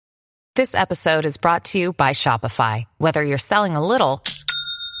This episode is brought to you by Shopify. Whether you're selling a little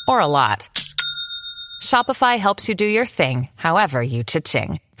or a lot, Shopify helps you do your thing, however you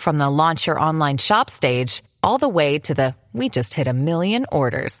cha-ching. From the launch your online shop stage, all the way to the we just hit 1 million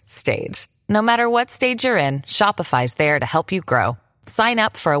orders stage. No matter what stage you're in, Shopify's there to help you grow. Sign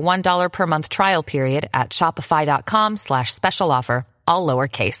up for a $1 per month trial period at shopify.com/special offer, all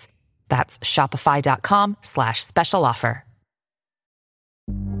lowercase. That's shopify.com/special offer.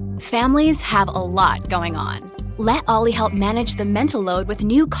 Families have a lot going on. Let Ollie help manage the mental load with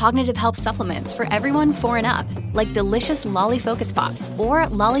new cognitive help supplements for everyone 4 and up, like delicious Lolly Focus Pops or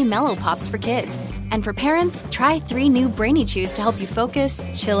Lolly Mellow Pops for kids. And for parents, try 3 new Brainy Chews to help you focus,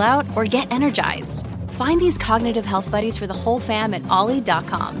 chill out, or get energized. Find these cognitive health buddies for the whole fam at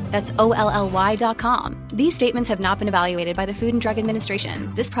ollie.com. That's OLLY.com. These statements have not been evaluated by the Food and Drug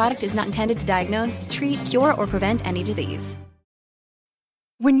Administration. This product is not intended to diagnose, treat, cure, or prevent any disease.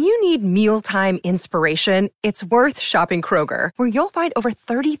 When you need mealtime inspiration, it's worth shopping Kroger, where you'll find over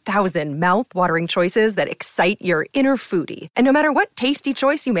 30,000 mouth-watering choices that excite your inner foodie. And no matter what tasty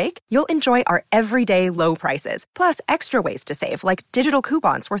choice you make, you'll enjoy our everyday low prices, plus extra ways to save, like digital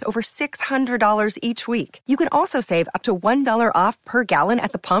coupons worth over $600 each week. You can also save up to $1 off per gallon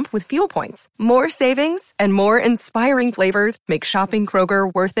at the pump with fuel points. More savings and more inspiring flavors make shopping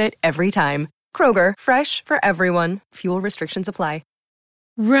Kroger worth it every time. Kroger, fresh for everyone. Fuel restrictions apply.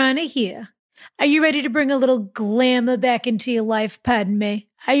 Rana here. Are you ready to bring a little glamour back into your life, pardon me?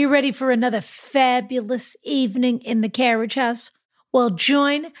 Are you ready for another fabulous evening in the carriage house? Well,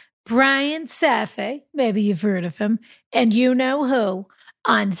 join Brian Safi, maybe you've heard of him, and you know who,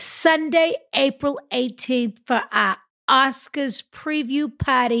 on Sunday, April 18th for our Oscars preview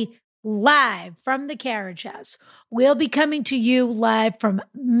party live from the carriage house. We'll be coming to you live from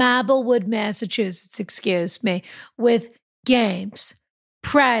Marblewood, Massachusetts, with games,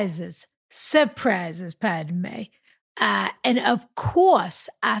 prizes, surprises, pardon me. And of course,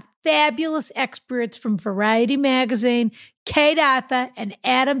 our fabulous experts from Variety Magazine, Kate Arthur and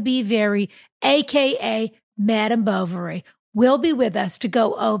Adam B. Very, a.k.a. Madame Bovary, will be with us to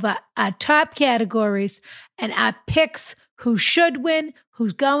go over our top categories and our picks, who should win,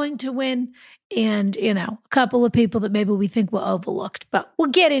 who's going to win, and, you know, a couple of people that maybe we think were overlooked. But we'll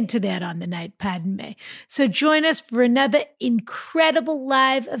get into that on the night, pardon me. So join us for another incredible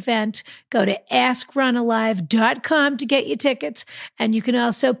live event. Go to AskRanaLive.com to get your tickets. And you can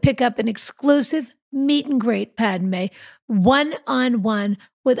also pick up an exclusive meet and greet, pardon me, one-on-one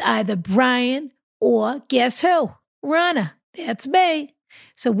with either Brian or guess who? Rana. That's me.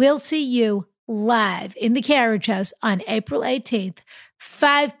 So we'll see you live in the carriage house on April 18th,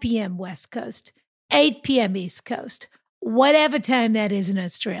 5 p.m. West Coast, 8 p.m. East Coast, whatever time that is in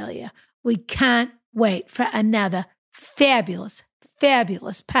Australia. We can't wait for another fabulous,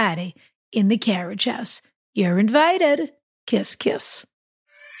 fabulous party in the carriage house. You're invited. Kiss, kiss.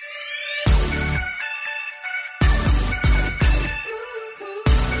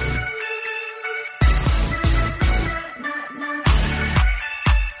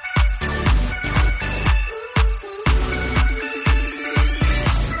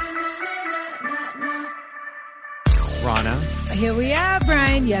 Rana. Here we are,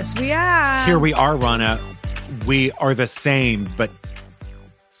 Brian. Yes, we are. Here we are, Rana. We are the same, but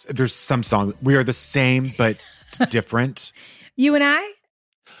there's some song. We are the same, but different. You and I?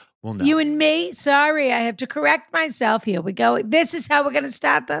 Well, no. You and me? Sorry, I have to correct myself. Here we go. This is how we're going to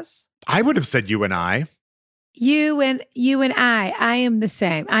start this. I would have said you and I. You and I. I am the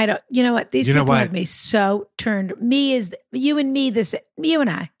same. I don't. You know what? These people have me so turned. Me is you and me. You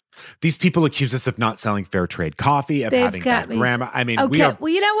and I. These people accuse us of not selling fair trade coffee, of having bad grammar. I mean, okay. we are.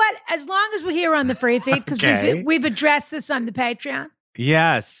 Well, you know what? As long as we're here on the free feed, because we've addressed this on the Patreon.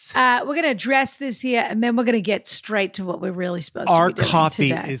 Yes. We're going to address this here, and then we're going to get straight to what we're really supposed to be doing. Our coffee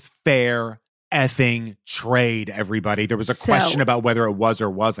today. is fair effing trade, everybody. There was a question about whether it was or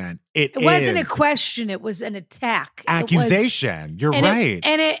wasn't. It wasn't a question. It was an attack. Accusation. You're right.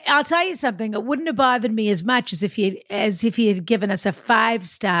 I'll tell you something. It wouldn't have bothered me as much as if he had given us a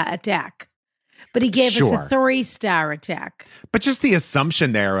 5-star attack. But he gave us a 3-star attack. But just the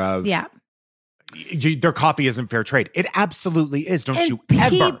assumption there of their coffee isn't fair trade. It absolutely is. Don't you ever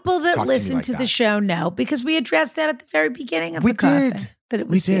people that talk listen to the show know, because we addressed that at the very beginning of the coffee, that it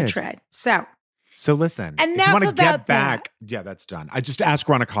was fair trade. So listen, and if you want to get back, that's done. I just ask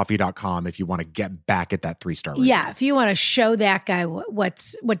RanaCoffee.com if you want to get back at that 3-star rating. Yeah, if you want to show that guy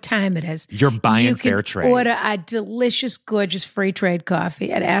what time it is. You're buying fair trade. Order a delicious, gorgeous free trade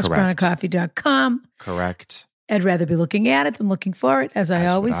coffee at AskRanaCoffee.com. Correct. I'd rather be looking at it than looking for it, as I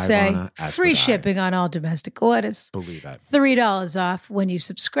always say. Free shipping on all domestic orders. Believe it. $3 off when you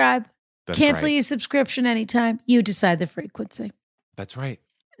subscribe. Cancel right. your subscription anytime. You decide the frequency. That's right.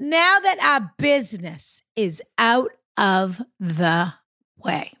 Now that our business is out of the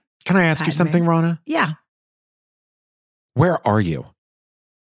way. Can I ask you something, Rana? Yeah. Where are you?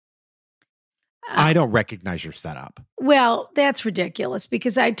 I don't recognize your setup. Well, that's ridiculous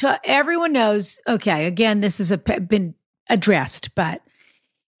because everyone knows, okay, again, this has been addressed, but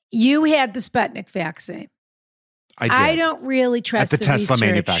you had the Sputnik vaccine. I did. I don't really trust at the Tesla research.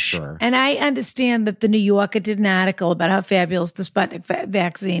 manufacturer. And I understand that the New Yorker did an article about how fabulous the Sputnik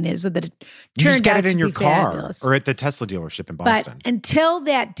vaccine is, and that it You just turned get out it in to your be car fabulous. or at the Tesla dealership in Boston. But until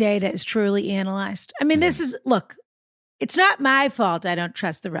that data is truly analyzed, I mean, this is, look, it's not my fault I don't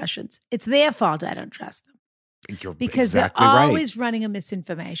trust the Russians. It's their fault I don't trust them. You're Because exactly they're right. always running a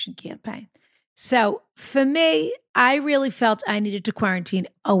misinformation campaign. So for me, I really felt I needed to quarantine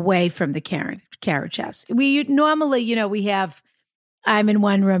away from the carriage house. We normally, we have, I'm in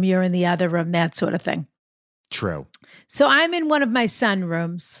one room, you're in the other room, that sort of thing. True. So I'm in one of my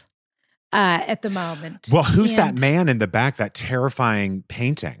sunrooms at the moment. Well, who's that And- man in the back, that terrifying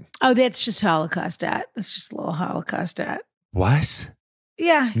painting? Oh, that's just Holocaust art. That's just a little Holocaust art. What?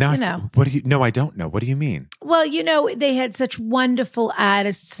 Yeah, No, what do you? No, I don't know. What do you mean? Well, they had such wonderful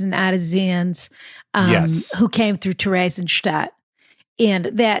artists and artisans Yes. who came through Theresienstadt. And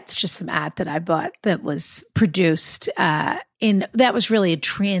that's just some art that I bought that was produced that was really a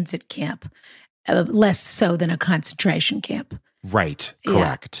transit camp, less so than a concentration camp. Right. Yeah.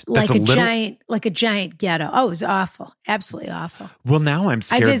 Correct. Like That's a giant ghetto. Oh, it was awful. Absolutely awful. Well, now I'm I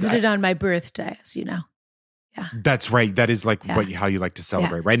scared. visited on my birthday, as you know. Yeah. That's right. That is like Yeah. how you like to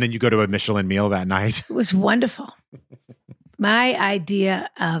celebrate, right? And then you go to a Michelin meal that night. It was wonderful. My idea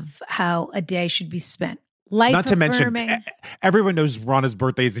of how a day should be spent. Life Not to mention, affirming. everyone knows Rana's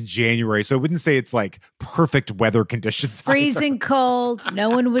birthday is in January, so I wouldn't say it's like perfect weather conditions. either. Freezing cold. No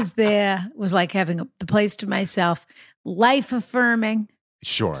one was there. It was like having the place to myself. Life affirming.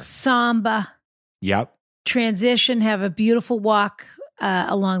 Sure. Samba. Yep. Transition. Have a beautiful walk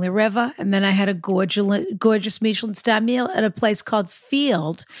along the river. And then I had a gorgeous Michelin star meal at a place called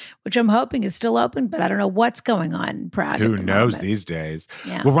Field, which I'm hoping is still open, but I don't know what's going on in Prague. Who at the knows moment. these days?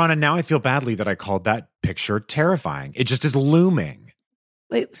 Yeah. Well, Rana, now I feel badly that I called that picture terrifying. It just is looming.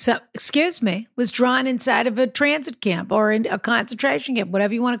 Wait, so, excuse me, was drawn inside of a transit camp or in a concentration camp,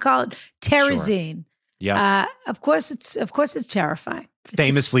 whatever you want to call it. Terezin. Yeah. Of course it's terrifying.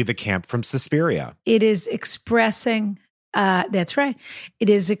 Famously, the camp from Suspiria. It is expressing, that's right. It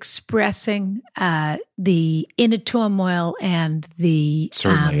is expressing the inner turmoil and the, It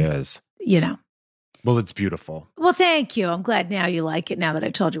certainly is. Well, it's beautiful. Well, thank you. I'm glad now you like it now that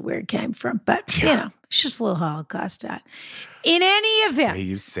I told you where it came from. But, it's just a little Holocaust art. In any event. The way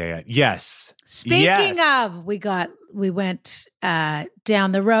you say it. Yes. Speaking of, we went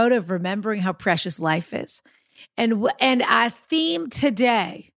down the road of remembering how precious life is. And our theme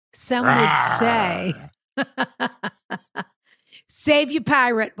today, some would say, save your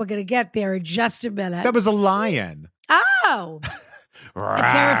pirate. We're going to get there in just a minute. That was a lion. Oh, a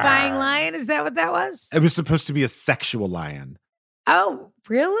terrifying lion. Is that what that was? It was supposed to be a sexual lion. Oh,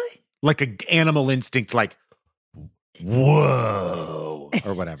 really? Like an animal instinct, like, whoa,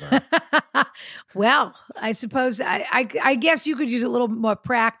 or whatever. Well, I suppose I guess you could use a little more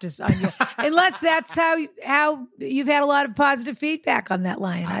practice on you, unless that's how you've had a lot of positive feedback on that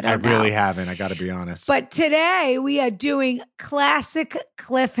lion. I don't know. Really haven't. I got to be honest. But today we are doing classic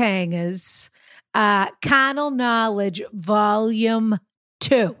cliffhangers, Carnal Knowledge Volume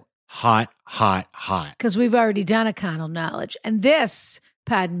 2. Hot, hot, hot. Because we've already done a Carnal Knowledge. And this,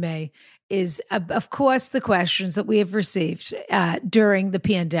 pardon me, is, of course, the questions that we have received during the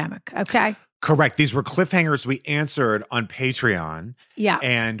pandemic. Okay? Correct. These were cliffhangers we answered on Patreon. Yeah.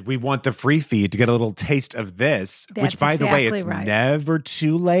 And we want the free feed to get a little taste of this, which, That's by the way, exactly it's right. never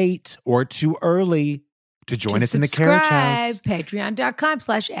too late or too early to join us in the carriage house.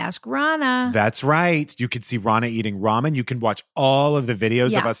 Patreon.com/AskRana. That's right. You can see Rana eating ramen. You can watch all of the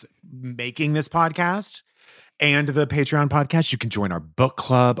videos of us making this podcast and the Patreon podcast. You can join our book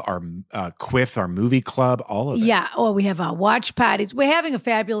club, our Quiff, our movie club, all of it. Yeah. Or we have our watch parties. We're having a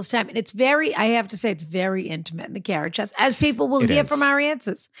fabulous time. And it's I have to say, it's very intimate in the carriage house, as people will hear from our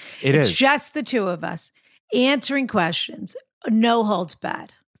answers. It's just the two of us answering questions. No holds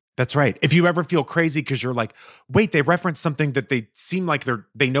barred. That's right. If you ever feel crazy because you're like, wait, they referenced something that they seem like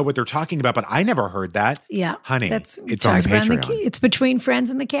they know what they're talking about, but I never heard that. Yeah. Honey, it's on the talked about Patreon. it's between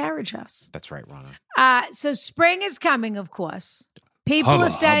friends in the carriage house. That's right, Rana. So spring is coming, of course. People Hubba, are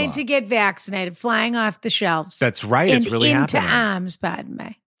starting hubba. to get vaccinated, flying off the shelves. That's right. It's and really into happening. arms, pardon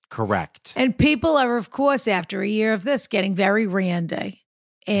me. Correct. And people are, of course, after a year of this, getting very randy.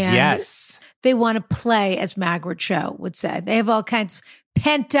 And yes. they want to play, as Margaret Cho would say. They have all kinds of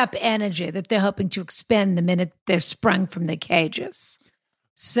pent-up energy that they're hoping to expend the minute they're sprung from their cages.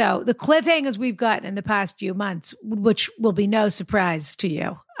 So the cliffhangers we've gotten in the past few months, which will be no surprise to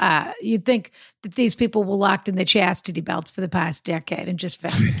you, you'd think that these people were locked in their chastity belts for the past decade and just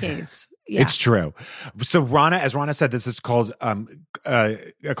found the keys. Yeah. It's true. So as Rana said, this is called a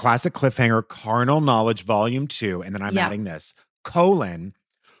classic cliffhanger, Carnal Knowledge Volume 2. And then I'm adding this, :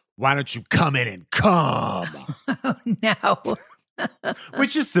 why don't you come in and come? Oh, no.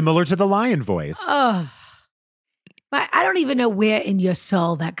 Which is similar to the lion voice. Oh, I don't even know where in your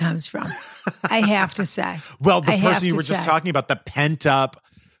soul that comes from. I have to say. Well, the person you were just talking about, the pent up,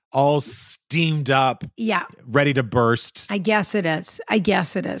 all steamed up, ready to burst. I guess it is.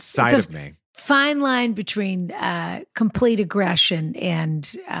 Side of me. Fine line between complete aggression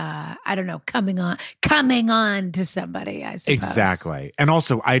and I don't know, coming on to somebody, I suppose. Exactly. And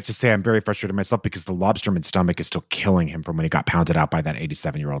also, I have to say, I'm very frustrated myself because the lobsterman's stomach is still killing him from when he got pounded out by that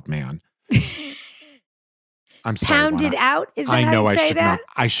 87-year-old man. I'm sorry. Pounded out? Is that how you say that?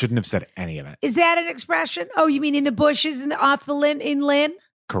 I shouldn't have said any of it. Is that an expression? Oh, you mean in the bushes and off the in Lynn?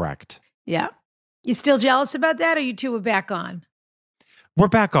 Correct. Yeah. You still jealous about that, or you two are back on? We're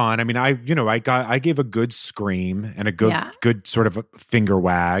back on. I mean, I gave a good scream and a good sort of a finger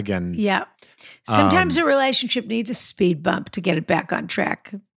wag, and sometimes a relationship needs a speed bump to get it back on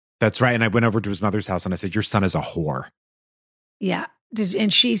track. That's right. And I went over to his mother's house and I said, "Your son is a whore." Yeah.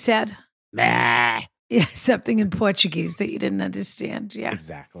 And she said, "Nah." Yeah, something in Portuguese that you didn't understand. Yeah.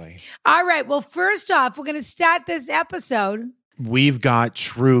 Exactly. All right. Well, first off, we're going to start this episode. We've got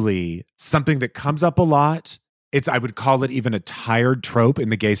truly something that comes up a lot. I would call it even a tired trope in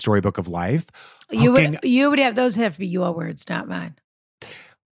the gay storybook of life. You would have, those have to be your words, not mine.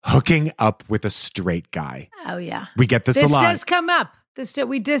 Hooking up with a straight guy. Oh, yeah. We get this a lot. This does come up.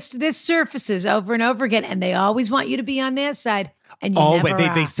 This surfaces over and over again, and they always want you to be on their side. And you never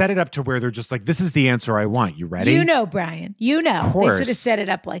are. They set it up to where they're just like, this is the answer I want. You ready? You know, Brian. You know. Of course. They sort of set it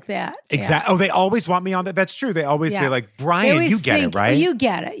up like that. Exactly. Yeah. Oh, they always want me on that. That's true. They always say like, Brian, you get it, right? You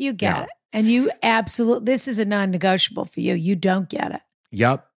get it. You get it. And you absolutely, this is a non-negotiable for you. You don't get it.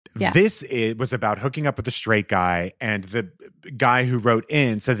 Yep. Yeah. This was about hooking up with a straight guy, and the guy who wrote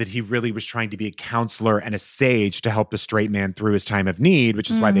in said that he really was trying to be a counselor and a sage to help the straight man through his time of need,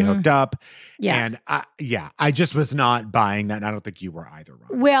 which is why they hooked up. Yeah. And I just was not buying that, and I don't think you were either,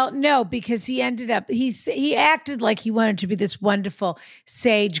 Ron. Well, no, because he ended up, he acted like he wanted to be this wonderful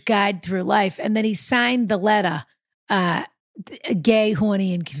sage guide through life, and then he signed the letter, gay,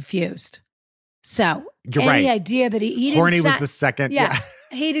 horny, and confused. So you're any right. idea that he didn't horny was the second. Yeah.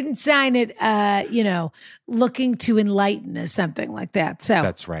 He didn't sign it, looking to enlighten or something like that. So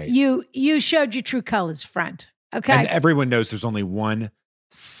that's right. You showed your true colors, friend. Okay. And everyone knows there's only one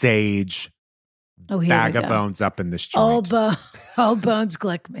sage bag of bones up in this joint. Old Bones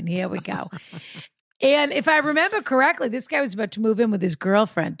Glickman. Here we go. And if I remember correctly, this guy was about to move in with his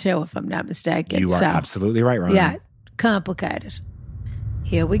girlfriend too, if I'm not mistaken. You are absolutely right, Ron. Yeah. Complicated.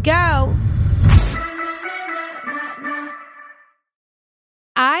 Here we go.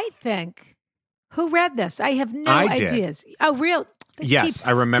 I think, who read this? I have no ideas. Did. Oh, real? Yes,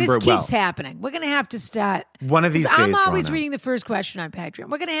 I remember it well. This keeps happening. We're going to have to start. One of these days, I'm always Rana. reading the first question on Patreon.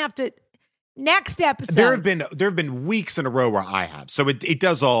 We're going to have to, next episode. There have been weeks in a row where I have. So it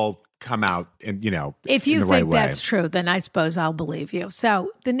does all come out and, if you in the think right way. That's true, then I suppose I'll believe you.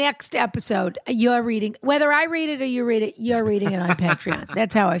 So the next episode, you're reading, whether I read it or you read it, you're reading it on Patreon.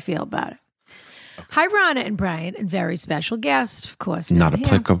 That's how I feel about it. Okay. Hi, Rana and Brian, and very special guest, of course. Not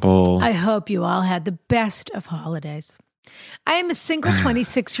applicable. I hope you all had the best of holidays. I am a single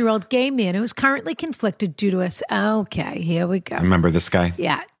 26-year-old gay man who is currently conflicted due to okay, here we go. Remember this guy?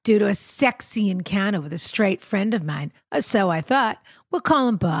 Yeah, due to a sexy encounter with a straight friend of mine. So I thought, we'll call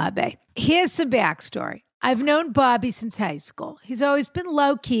him Bobby. Here's some backstory. I've known Bobby since high school. He's always been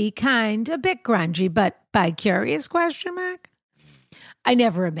low-key, kind, a bit grungy, but bi-curious, ? I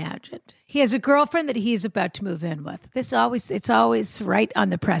never imagined. He has a girlfriend that he is about to move in with. It's always right on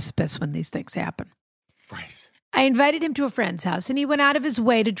the precipice when these things happen. Right. I invited him to a friend's house, and he went out of his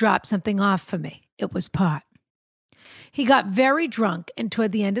way to drop something off for me. It was pot. He got very drunk, and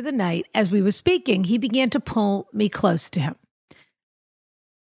toward the end of the night, as we were speaking, he began to pull me close to him.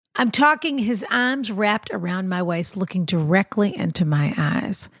 I'm talking his arms wrapped around my waist, looking directly into my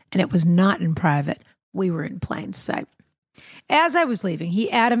eyes, and it was not in private. We were in plain sight. As I was leaving, he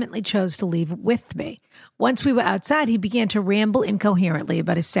adamantly chose to leave with me. Once we were outside, he began to ramble incoherently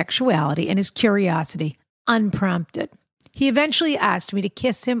about his sexuality and his curiosity, unprompted. He eventually asked me to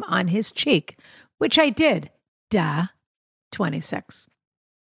kiss him on his cheek, which I did. 26.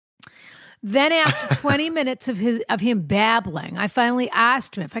 Then after 20 minutes of him babbling, I finally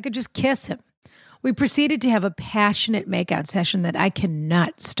asked him if I could just kiss him. We proceeded to have a passionate makeout session that I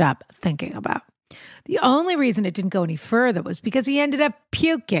cannot stop thinking about. The only reason it didn't go any further was because he ended up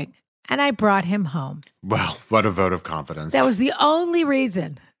puking, and I brought him home. Well, what a vote of confidence. That was the only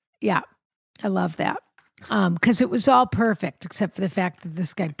reason. Yeah, I love that. Because it was all perfect, except for the fact that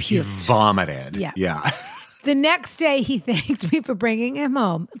this guy puked. He vomited. Yeah. The next day, he thanked me for bringing him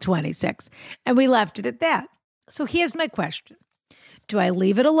home, 26, and we left it at that. So here's my question. Do I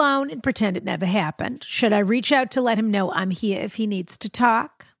leave it alone and pretend it never happened? Should I reach out to let him know I'm here if he needs to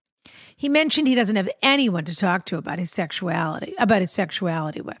talk? He mentioned he doesn't have anyone to talk to about his sexuality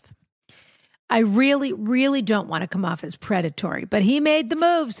with. I really, really don't want to come off as predatory, but he made the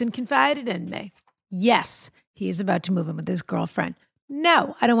moves and confided in me. Yes, he is about to move in with his girlfriend.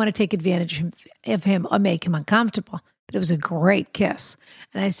 No, I don't want to take advantage of him or make him uncomfortable, but it was a great kiss,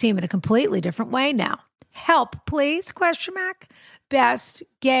 and I see him in a completely different way now. Help, please, ? Best,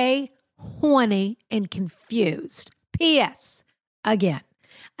 gay, horny, and confused. P.S. Again,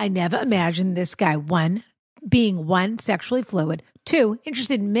 I never imagined this guy, 1, being 1, sexually fluid, 2,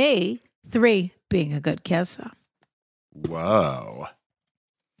 interested in me, 3, being a good kisser. Whoa.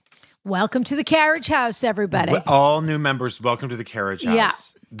 Welcome to the Carriage House, everybody. All new members, welcome to the Carriage House. Yeah.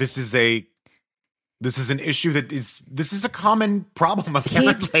 This is an issue this is a common problem,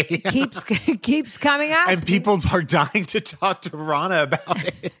 apparently. Keeps coming up. And people are dying to talk to Rana about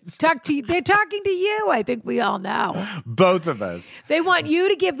it. They're talking to you, I think we all know. Both of us. They want you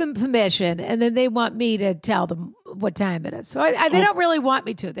to give them permission, and then they want me to tell them what time it is. So they don't really want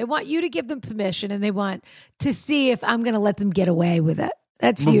me to. They want you to give them permission, and they want to see if I'm going to let them get away with it.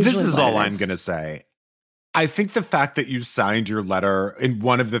 That's usually this is all I'm going going to say. I think the fact that you signed your letter, and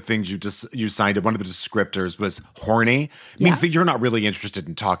one of the things you signed it, one of the descriptors was horny, means that you're not really interested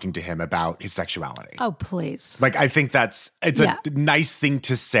in talking to him about his sexuality. Oh, please. Like, I think it's a nice thing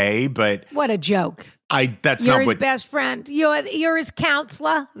to say, but what a joke. That's you're not his what best friend. You're his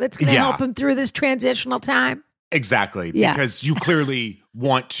counselor that's going to help him through this transitional time. Exactly. Yeah. Because you clearly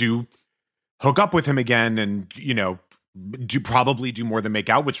want to hook up with him again and, probably do more than make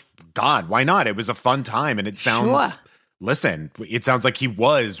out, which, God, why not? It was a fun time. And it sounds, listen, it sounds like he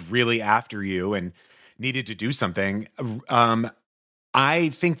was really after you and needed to do something. I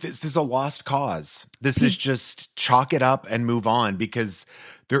think this is a lost cause. This is just chalk it up and move on, because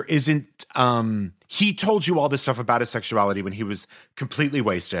there isn't, he told you all this stuff about his sexuality when he was completely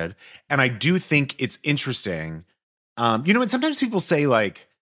wasted. And I do think it's interesting. And sometimes people say, like,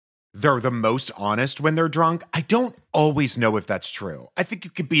 they're the most honest when they're drunk. I don't always know if that's true. I think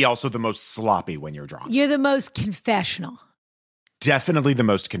you could be also the most sloppy when you're drunk. You're the most confessional. Definitely the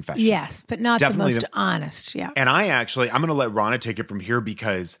most confessional. Yes, but not the most honest. Yeah. And I'm going to let Rana take it from here,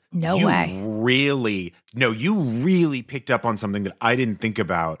 because you really picked up on something that I didn't think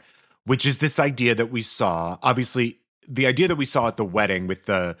about, which is this idea that we saw, obviously, the idea that we saw at the wedding with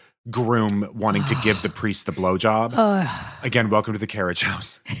the groom wanting to give the priest the blowjob. Again, welcome to the Carriage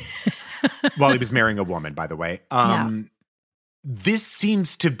House. While he was marrying a woman, by the way. This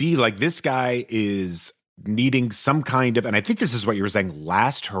seems to be like this guy is needing some kind of, and I think this is what you were saying,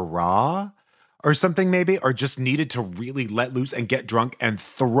 last hurrah or something maybe, or just needed to really let loose and get drunk and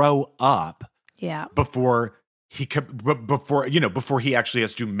throw up before he actually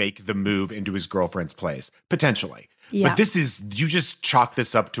has to make the move into his girlfriend's place, potentially. Yeah. But you just chalk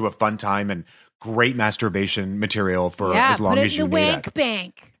this up to a fun time and great masturbation material for as long as you need it. Wank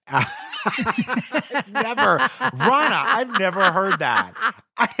bank. I've never heard that.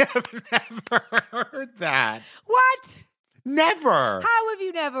 I have never heard that. What? Never. How have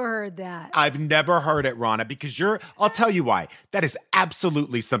you never heard that? I've never heard it, Rana, because I'll tell you why. That is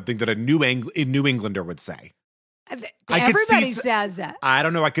absolutely something that a New Englander would say. Everybody says that. I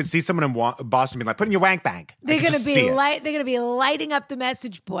don't know. I could see someone in Boston being like, "Put in your wank bank." They're going to be lighting up the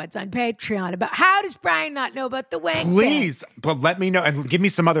message boards on Patreon about how does Brian not know about the wank bank? Please, but let me know and give me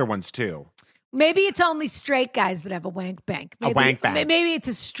some other ones too. Maybe it's only straight guys that have a wank bank. A wank bank. Maybe it's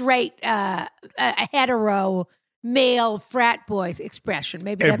a straight, a hetero male frat boys expression.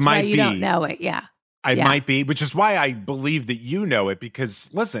 Maybe that's why you don't know it. Yeah. It might be, which is why I believe that you know it,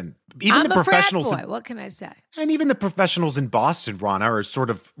 because listen, even the professionals. I'm a frat boy. What can I say? And even the professionals in Boston, Rana, are sort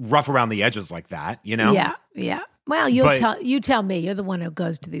of rough around the edges like that, you know? Yeah. Well, you tell me. You're the one who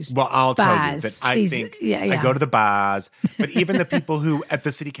goes to these. Well, I'll tell you that I go to the bars, but even the people who at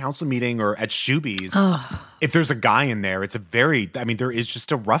the city council meeting or at Shoebies, if there's a guy in there, it's there is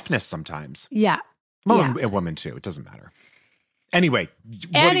just a roughness sometimes. Yeah. Well, a woman too. It doesn't matter. Anyway.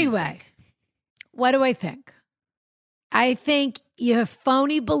 What do I think? I think you're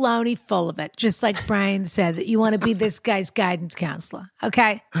phony baloney full of it, just like Brian said, that you want to be this guy's guidance counselor.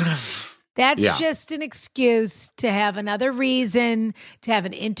 Okay? That's just an excuse to have another reason to have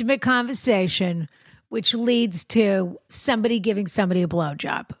an intimate conversation, which leads to somebody giving somebody a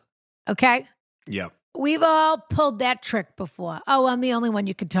blowjob. Okay? Yep. We've all pulled that trick before. Oh, I'm the only one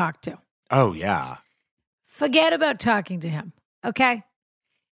you could talk to. Oh, yeah. Forget about talking to him. Okay?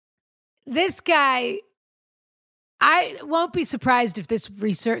 This guy, I won't be surprised if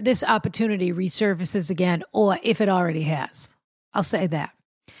this opportunity resurfaces again, or if it already has. I'll say that.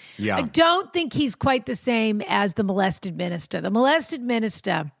 Yeah. I don't think he's quite the same as the molested minister. The molested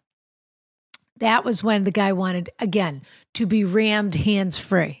minister, that was when the guy wanted, again, to be rammed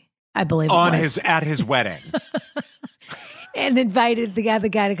hands-free, I believe it was. At his wedding. And invited the other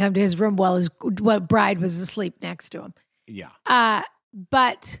guy to come to his room while his bride was asleep next to him. Yeah.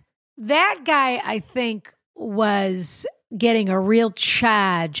 But that guy, I think, was getting a real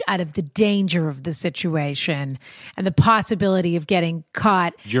charge out of the danger of the situation and the possibility of getting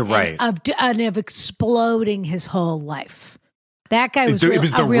caught. You're right. And of exploding his whole life. That guy was it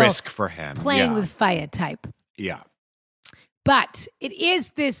was the real risk for him. Playing with fire type. Yeah. But it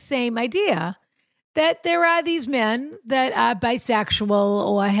is this same idea that there are these men that are bisexual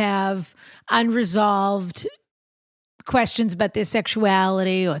or have unresolved questions about their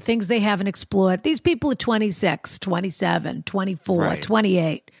sexuality or things they haven't explored. These people are 26, 27, 24,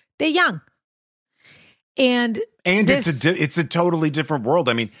 28. They're young. And it's a totally different world.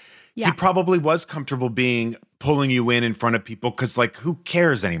 I mean, he probably was comfortable pulling you in front of people because, like, who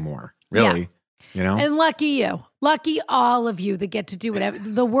cares anymore, really? You know? And lucky you. Lucky all of you that get to do whatever.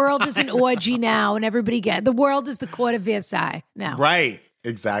 The world is an orgy now, and the world is the court of Versailles now. Right.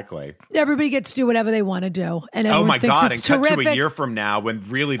 Exactly. Everybody gets to do whatever they want to do. And oh my God. And cut to a year from now when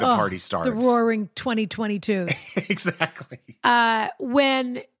really the party starts. The roaring 2022. Exactly.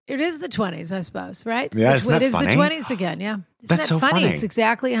 When it is the 20s, I suppose, right? Yeah, isn't that funny? It is the 20s again, yeah. Isn't That's that so funny? It's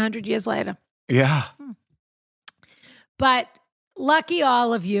exactly 100 years later. Yeah. But lucky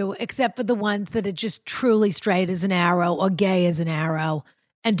all of you, except for the ones that are just truly straight as an arrow or gay as an arrow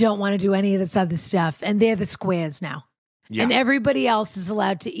and don't want to do any of this other stuff. And they're the squares now. Yeah. And everybody else is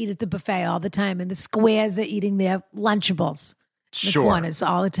allowed to eat at the buffet all the time. And the squares are eating their Lunchables in the corners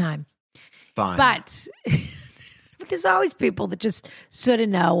all the time. Fine. But there's always people that just sort of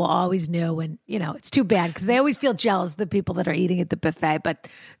know or always knew. And, it's too bad because they always feel jealous of the people that are eating at the buffet. But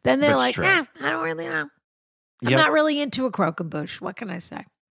then they're like, I don't really know. I'm not really into a croquembouche. What can I say?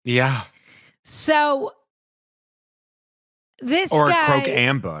 Yeah. So this or guy, a croque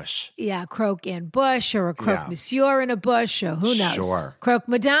ambush. Yeah, croque and bush or a croque monsieur in a bush or who knows. Sure. Croque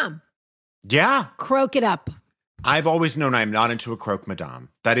madame. Yeah. Croque it up. I've always known I'm not into a croque madame.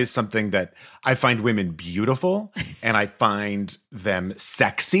 That is something that I find women beautiful and I find them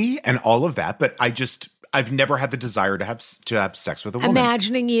sexy and all of that. But I've never had the desire to have sex with a woman.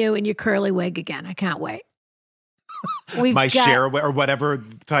 Imagining you in your curly wig again. I can't wait. Cher or whatever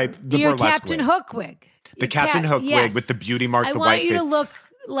type. Your Captain Hook wig. The Captain Hook wig with the beauty mark, the white face. I want you to look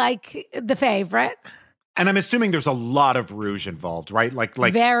like the favorite. And I'm assuming there's a lot of rouge involved, right? Like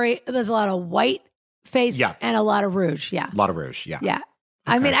there's a lot of white face and a lot of rouge. Yeah. A lot of rouge. Yeah. Yeah. Okay.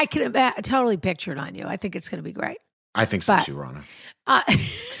 I mean, I can totally picture it on you. I think it's going to be great. I think so too, Rana. I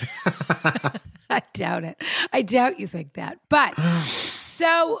doubt it. I doubt you think that. But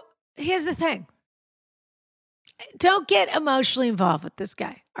so here's the thing. Don't get emotionally involved with this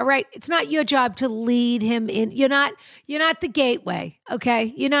guy. All right. It's not your job to lead him in. You're not the gateway.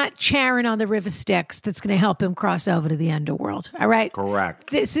 Okay. You're not Charon on the River Styx that's going to help him cross over to the underworld. All right. Correct.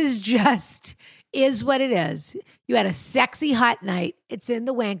 This is what it is. You had a sexy hot night. It's in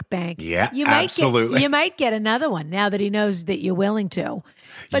the wank bank. Yeah. Absolutely. You might get another one now that he knows that you're willing to.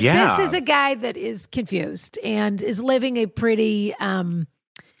 But this is a guy that is confused and is living a pretty,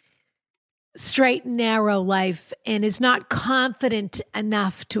 straight and narrow life and is not confident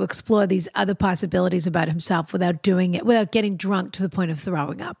enough to explore these other possibilities about himself without getting drunk to the point of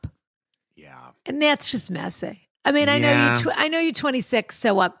throwing up. Yeah. And that's just messy. I mean, I know you're 26,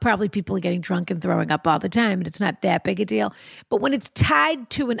 so probably people are getting drunk and throwing up all the time, and it's not that big a deal. But when it's tied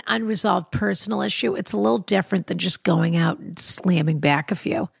to an unresolved personal issue, it's a little different than just going out and slamming back a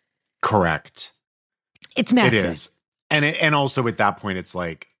few. Correct. It's messy. It is. And also at that point, it's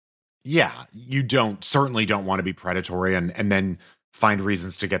like, yeah, you certainly don't want to be predatory and then find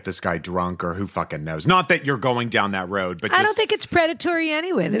reasons to get this guy drunk or who fucking knows. Not that you're going down that road, but I don't think it's predatory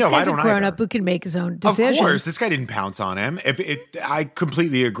anyway. This guy's a grown up who can make his own decision. Of course, this guy didn't pounce on him. I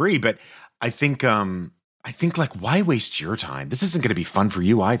completely agree, but I think like, why waste your time? This isn't going to be fun for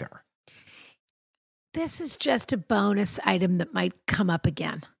you either. this is just a bonus item that might come up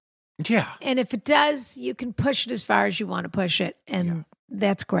again. Yeah. And if it does, you can push it as far as you want to push it. And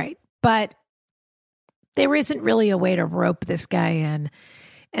that's great. But there isn't really a way to rope this guy in.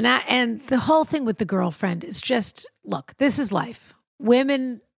 And the whole thing with the girlfriend is just, look, this is life.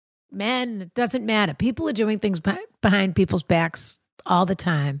 Women, men, it doesn't matter. People are doing things behind people's backs all the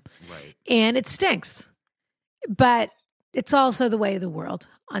time. Right. And it stinks. But it's also the way of the world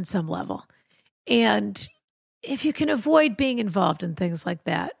on some level. And if you can avoid being involved in things like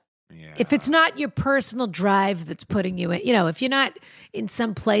that, if it's not your personal drive that's putting you in, if you're not in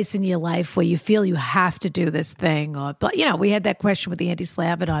some place in your life where you feel you have to do this thing, but we had that question with Andy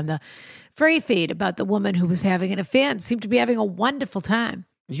Slavitt on the free feed about the woman who was having an affair and seemed to be having a wonderful time.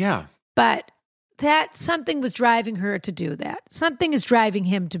 Yeah. But that something was driving her to do that. Something is driving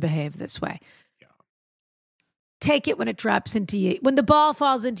him to behave this way. Yeah. Take it when it drops into you. When the ball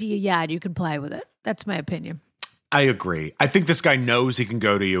falls into your yard, you can play with it. That's my opinion. I agree. I think this guy knows he can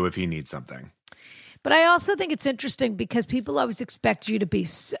go to you if he needs something. But I also think it's interesting because people always expect you to be,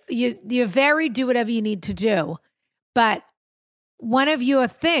 you're very do whatever you need to do. But one of your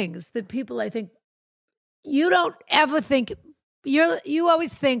things that people, I think, you don't ever think, you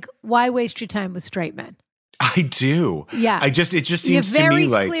always think, why waste your time with straight men? I do. Yeah. It just seems to me like. You're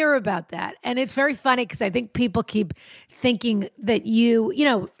very clear about that. And it's very funny because I think people keep thinking that you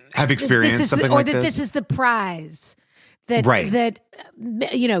have experienced something like this. Or that this is the prize. That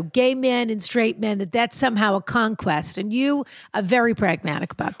gay men and straight men, that's somehow a conquest. And you are very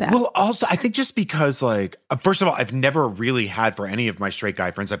pragmatic about that. Well, also, I think just because, first of all, I've never really had, for any of my straight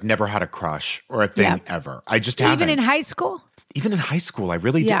guy friends, I've never had a crush or a thing ever. I just haven't. Even in high school? Even in high school, I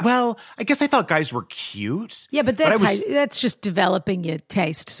really did. Well, I guess I thought guys were cute. Yeah, but that's just developing your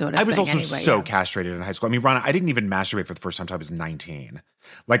taste sort of thing. I was also castrated in high school. I mean, Rana, I didn't even masturbate for the first time until I was 19.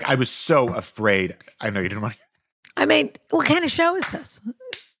 I was so afraid. I know you didn't want to. I mean, what kind of show is this?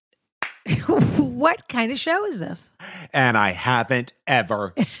 What kind of show is this? And I haven't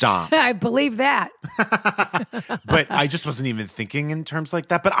ever stopped. I believe that. But I just wasn't even thinking in terms like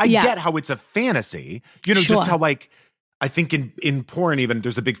that. But I get how it's a fantasy. Just how I think in porn even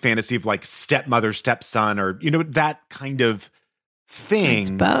there's a big fantasy of stepmother, stepson, or that kind of thing. I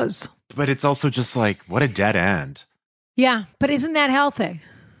suppose. But it's also just what a dead end. Yeah, but isn't that healthy?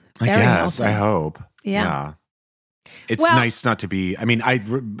 I guess. Healthy. I hope. Yeah. It's nice not to be. I mean,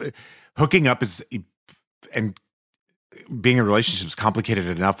 hooking up and being in a relationship is complicated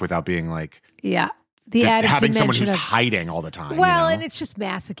enough without being the added having someone dimension who's hiding all the time. Well, and it's just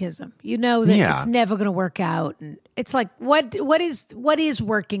masochism. That it's never going to work out, and it's what is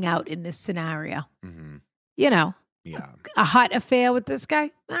working out in this scenario? Mm-hmm. A hot affair with this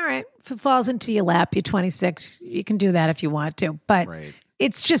guy. All right, if it falls into your lap, you're 26. You can do that if you want to, but. Right.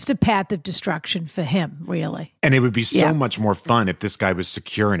 It's just a path of destruction for him, really. And it would be so much more fun if this guy was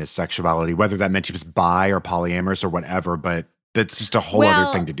secure in his sexuality, whether that meant he was bi or polyamorous or whatever, but that's just a whole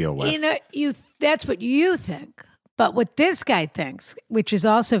other thing to deal with. That's what you think. But what this guy thinks, which is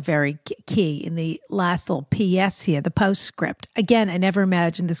also very key in the last little PS here, the postscript. Again, I never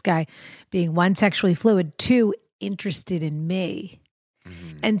imagined this guy being, one, sexually fluid, two, interested in me.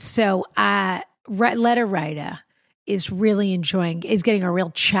 Mm-hmm. And so letter writer is getting a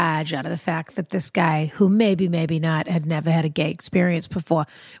real charge out of the fact that this guy, who maybe not, had never had a gay experience before,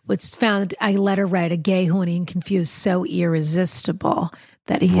 was found a letter writer, gay, horny, and confused, so irresistible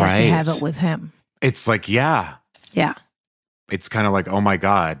that he had to have it with him. It's Yeah. It's kind of oh my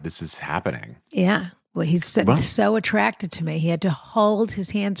God, this is happening. Yeah. Well, he's so attracted to me. He had to hold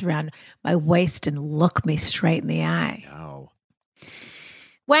his hands around my waist and look me straight in the eye. No.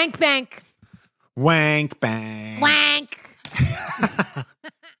 Wank bank. Wank bang. Wank.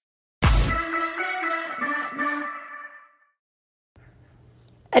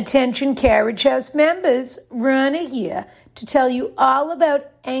 Attention Carriage House members, Rana here to tell you all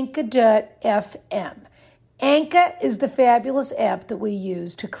about Anchor.fm. Anchor is the fabulous app that we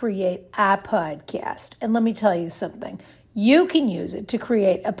use to create our podcast. And let me tell you something. You can use it to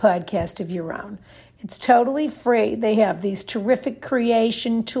create a podcast of your own. It's totally free. They have these terrific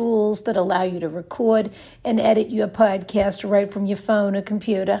creation tools that allow you to record and edit your podcast right from your phone or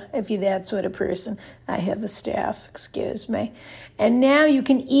computer, if you're that sort of person. I have a staff, excuse me. And now you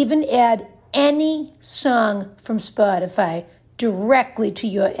can even add any song from Spotify directly to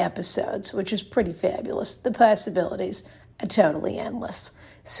your episodes, which is pretty fabulous. The possibilities are totally endless.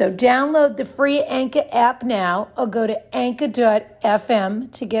 So download the free Anchor app now or go to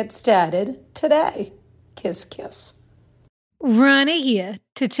anchor.fm to get started today. Kiss, kiss. Rana here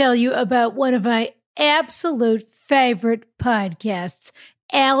to tell you about one of my absolute favorite podcasts,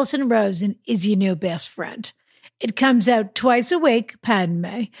 Allison Rosen is your new best friend. It comes out twice a week, pardon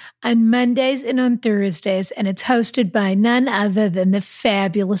me, on Mondays and on Thursdays, and it's hosted by none other than the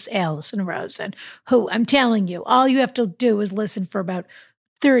fabulous Allison Rosen, who, I'm telling you, all you have to do is listen for about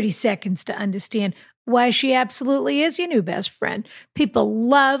 30 seconds to understand why she absolutely is your new best friend. People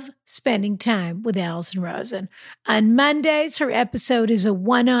love spending time with Allison Rosen. On Mondays, her episode is a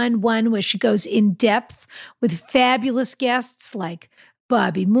one-on-one where she goes in depth with fabulous guests like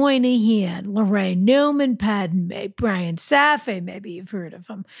Bobby Moynihan, Lorraine Newman, pardon me, Brian Safi, maybe you've heard of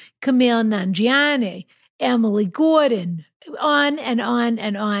him, Camille Nanjiani, Emily Gordon, on and on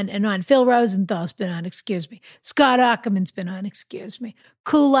and on and on. Phil Rosenthal's been on, excuse me. Scott Ackerman's been on, excuse me.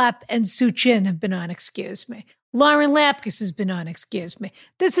 Kulap and Suchin have been on, excuse me. Lauren Lapkus has been on, excuse me.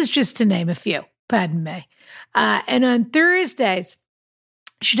 This is just to name a few, pardon me. And on Thursdays,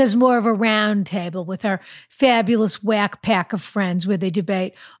 she does more of a round table with her fabulous whack pack of friends where they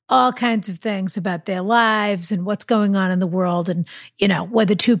debate all kinds of things about their lives and what's going on in the world and, you know,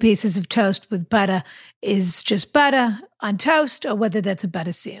 whether 2 pieces of toast with butter is just butter on toast or whether that's a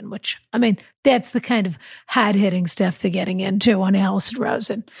butter sandwich. I mean, that's the kind of hard-hitting stuff they're getting into on Allison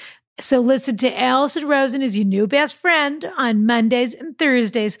Rosen. So listen to Allison Rosen as your new best friend on Mondays and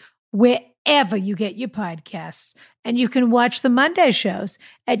Thursdays wherever you get your podcasts. And you can watch the Monday shows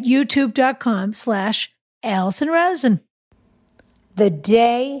at youtube.com/Allison Rosen. The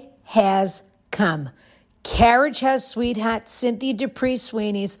day has come. Carriage House sweetheart Cynthia Dupree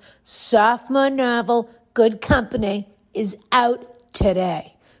Sweeney's sophomore novel, Good Company, is out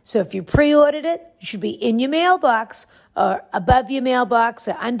today. So if you pre-ordered it, it should be in your mailbox or above your mailbox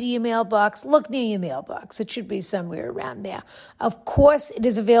or under your mailbox. Look near your mailbox. It should be somewhere around there. Of course, it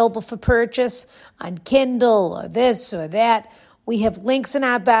is available for purchase on Kindle or this or that. We have links in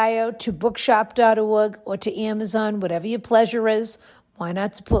our bio to bookshop.org or to Amazon, whatever your pleasure is. Why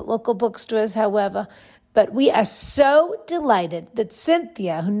not support local bookstores, however? But we are so delighted that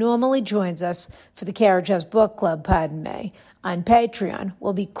Cynthia, who normally joins us for the Carriage House Book Club, pardon me, on Patreon,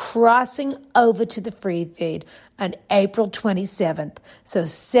 will be crossing over to the free feed on April 27th. So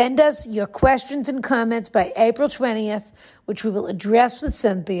send us your questions and comments by April 20th, which we will address with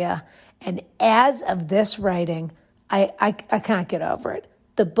Cynthia. And as of this writing, I can't get over it.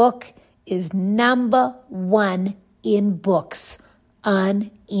 The book is number 1 in books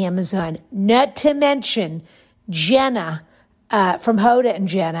on Amazon. Not to mention, Jenna from Hoda and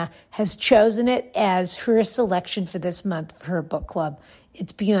Jenna has chosen it as her selection for this month for her book club.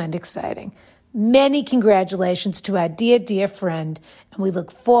 It's beyond exciting. Many congratulations to our dear, dear friend, and we look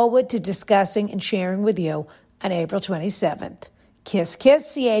forward to discussing and sharing with you on April 27th. Kiss,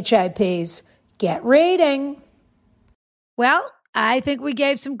 kiss, CHIPs. Get reading. Well, I think we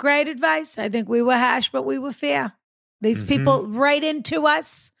gave some great advice. I think we were harsh, but we were fair. These people write into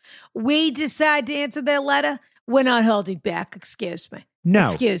us. We decide to answer their letter. We're not holding back. Excuse me. No.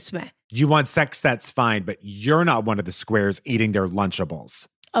 Excuse me. You want sex, that's fine, but you're not one of the squares eating their Lunchables.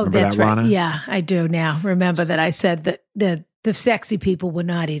 Oh, Remember that's that, right. Rana? Yeah, I do now. Remember that I said that the sexy people were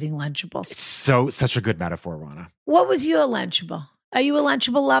not eating Lunchables. It's such a good metaphor, Rana. What was your Lunchable? Are you a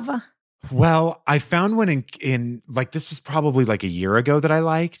Lunchable lover? Well, I found one in like, this was probably like a year ago that I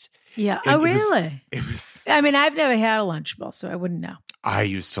liked. Yeah. And really? It was. I mean, I've never had a Lunchable, so I wouldn't know. I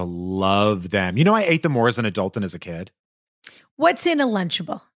used to love them. You know, I ate them more as an adult than as a kid. What's in a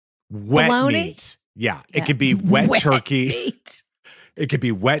Lunchable? Wet Bologna? meat. Yeah. It could be wet turkey. Meat. It could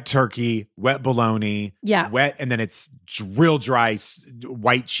be wet turkey, wet bologna. Yeah. Wet, and then it's real dry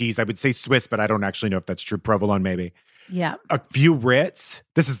white cheese. I would say Swiss, but I don't actually know if that's true. Provolone, maybe. Yeah. A few Ritz.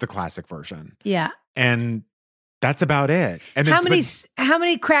 This is the classic version. Yeah. And that's about it. And how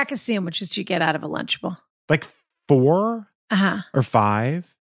many cracker sandwiches do you get out of a Lunchable? Like 4 or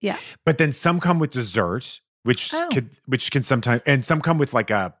 5. Yeah. But then some come with dessert, which can sometimes, and some come with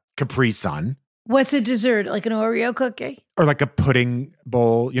like a Capri Sun. What's a dessert? Like an Oreo cookie? Or like a pudding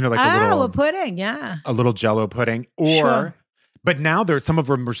bowl, you know, like a pudding, yeah. A little Jell-O pudding. Or, sure. But now some of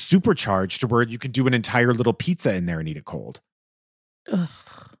them are supercharged to where you could do an entire little pizza in there and eat it cold. Ugh.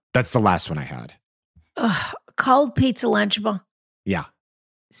 That's the last one I had. Ugh. Cold pizza Lunchable. Yeah.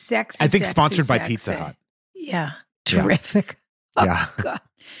 Sexy, I think sexy, sponsored by sexy. Pizza Hut. Yeah. Terrific. Yeah. Oh, yeah. God.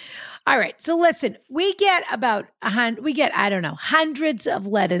 All right. So listen, we get hundreds of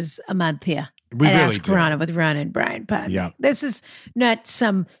letters a month here. We at really Ask do. Rana with Rana and Brian Putney. Yeah. This is not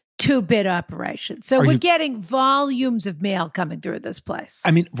some 2-bit operation. So we're getting volumes of mail coming through this place.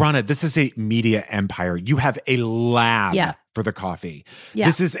 I mean, Rana, this is a media empire. You have a lab for the coffee. Yeah.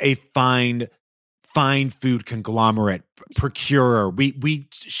 This is a fine fine food conglomerate, procurer. We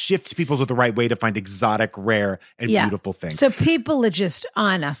shift people to the right way to find exotic, rare, and beautiful things. So people are just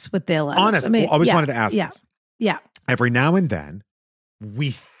on us with their letters. Honest. I mean, always wanted to ask this. Yeah. Every now and then,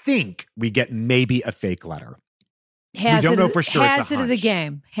 we think we get maybe a fake letter. We don't know for sure. Hazard of the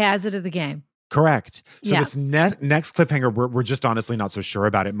game. Hazard of the game. Correct. So this next cliffhanger, we're just honestly not so sure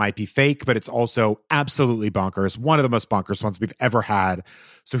about. It might be fake, but it's also absolutely bonkers. One of the most bonkers ones we've ever had.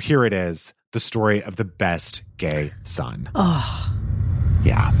 So here it is. The story of the best gay son. Oh.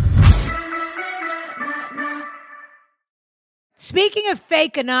 Yeah. Speaking of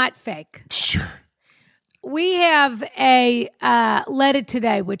fake or not fake. Sure. We have a letter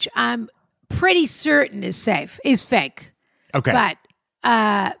today, which I'm pretty certain is fake. Okay.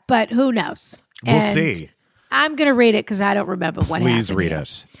 But who knows? We'll see. I'm going to read it because I don't remember what happened. Please read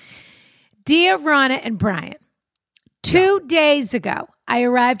it. Dear Ronna and Brian, 2 days ago, I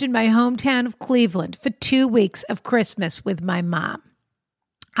arrived in my hometown of Cleveland for 2 weeks of Christmas with my mom.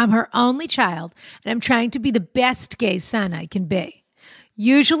 I'm her only child, and I'm trying to be the best gay son I can be.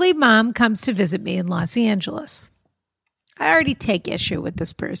 Usually, mom comes to visit me in Los Angeles. I already take issue with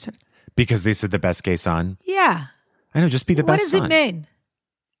this person. Because they said the best gay son? Yeah. I know, just be the best son. What does it mean?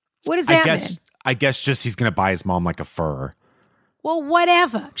 What does that mean? I guess just he's going to buy his mom like a fur. Well,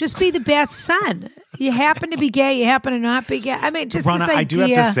 whatever. Just be the best son. You happen to be gay. You happen to not be gay. I mean, just Ronna, this idea. I do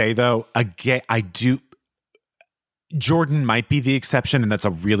have to say, though, Jordan might be the exception, and that's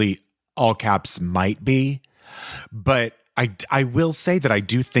a really all caps might be. But I will say that I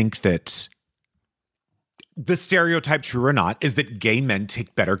do think that the stereotype, true or not, is that gay men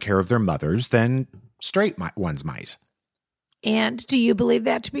take better care of their mothers than straight ones might. And do you believe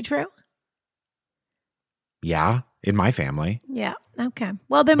that to be true? Yeah, in my family. Yeah. Okay.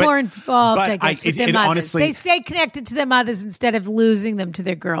 Well, they're more involved, I guess, with their mothers. Honestly, they stay connected to their mothers instead of losing them to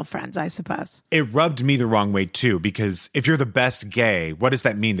their girlfriends, I suppose. It rubbed me the wrong way, too, because if you're the best gay, what does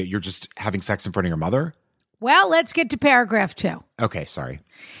that mean? That you're just having sex in front of your mother? Well, let's get to paragraph 2. Okay, sorry.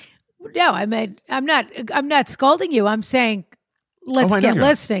 No, I'm not scolding you. I'm saying let's get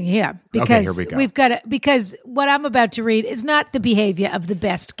listening here because okay, here we go. Because what I'm about to read is not the behavior of the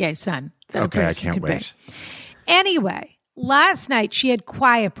best gay son that a person I can't could wait. Be. Anyway, last night she had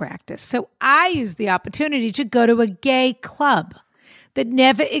choir practice, so I used the opportunity to go to a gay club that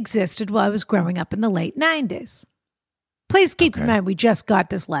never existed while I was growing up in the late 90s. Please keep in mind we just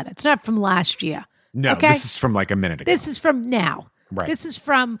got this letter. It's not from last year. No, this is from like a minute ago. This is from now. Right. This is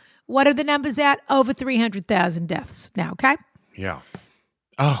from, what are the numbers at? Over 300,000 deaths now, okay? Yeah.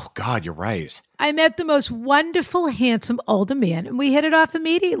 Oh, God, you're right. I met the most wonderful, handsome older man, and we hit it off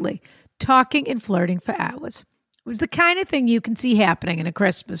immediately, talking and flirting for hours. It was the kind of thing you can see happening in a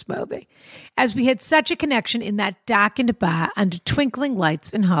Christmas movie, as we had such a connection in that darkened bar under twinkling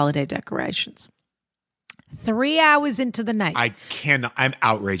lights and holiday decorations. 3 hours into the night. I'm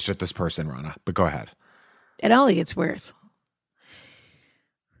outraged at this person, Ronna, but go ahead. It only gets worse.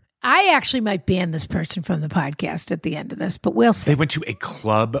 I actually might ban this person from the podcast at the end of this, but we'll see. They went to a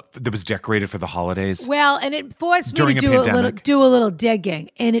club that was decorated for the holidays. Well, and it forced me to do a little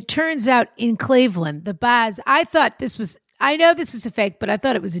digging. And it turns out in Cleveland, the bars, I know this is a fake, but I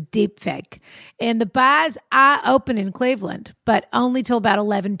thought it was a deep fake. And the bars are open in Cleveland, but only till about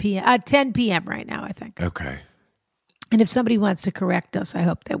 10 p.m. right now, I think. Okay. And if somebody wants to correct us, I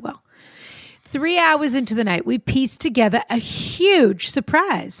hope they will. 3 hours into the night, we pieced together a huge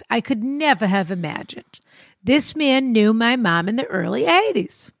surprise I could never have imagined. This man knew my mom in the early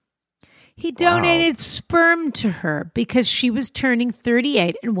 80s. He donated sperm to her because she was turning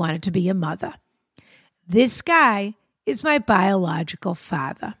 38 and wanted to be a mother. This guy is my biological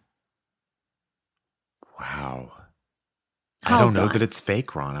father. Wow. I don't know that it's fake,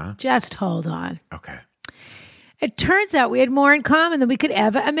 Ronna. Just hold on. Okay. It turns out we had more in common than we could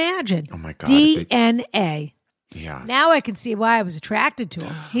ever imagine. Oh, my God. DNA. Yeah. Now I can see why I was attracted to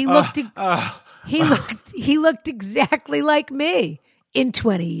him. He looked exactly like me in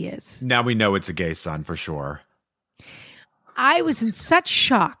 20 years. Now we know it's a gay son for sure. I was in such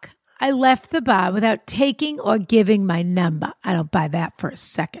shock. I left the bar without taking or giving my number. I don't buy that for a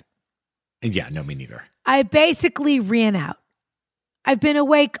second. Yeah, no, me neither. I basically ran out. I've been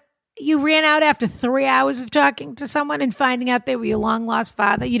awake. You ran out after 3 hours of talking to someone and finding out they were your long-lost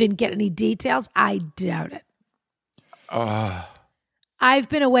father? You didn't get any details? I doubt it. I've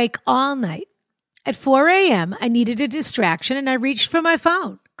been awake all night. At 4 a.m., I needed a distraction, and I reached for my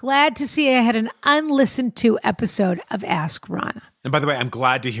phone. Glad to see I had an unlistened to episode of Ask Ronna. And by the way, I'm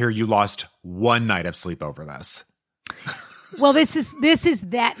glad to hear you lost one night of sleep over this. Well, this is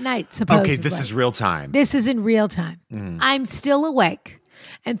that night, supposedly. Okay, this is real time. This is in real time. I'm still awake.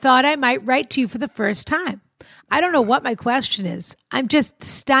 and thought I might write to you for the first time. I don't know what my question is. I'm just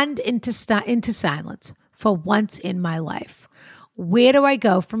stunned into silence for once in my life. Where do I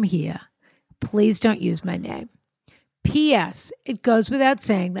go from here? Please don't use my name. P.S. It goes without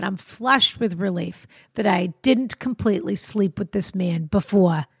saying that I'm flushed with relief that I didn't completely sleep with this man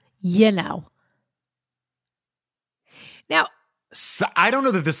before, you know. Now, so, I don't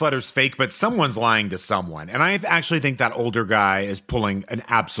know that this letter's fake, but someone's lying to someone. And I actually think that older guy is pulling an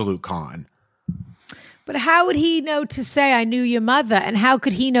absolute con. But how would he know to say, I knew your mother? And how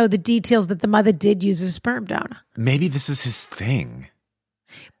could he know the details that the mother did use a sperm donor? Maybe this is his thing.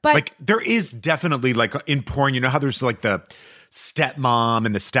 But like, there is definitely, like, in porn, you know how there's like the stepmom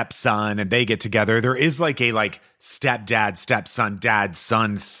and the stepson and they get together. There is like a stepdad, stepson, dad,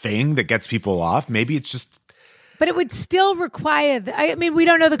 son thing that gets people off. Maybe it's just. But it would still require, I mean, we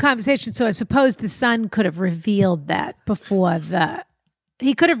don't know the conversation, so I suppose the son could have revealed that before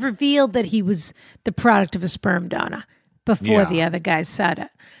he could have revealed that he was the product of a sperm donor before the other guy said it.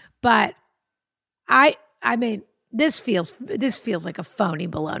 But I mean, this feels like a phony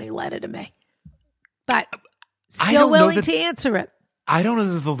baloney letter to me. But still willing to answer it. I don't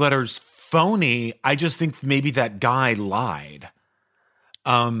know that the letter's phony. I just think maybe that guy lied.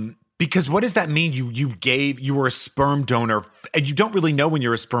 Because what does that mean? You were a sperm donor, and you don't really know when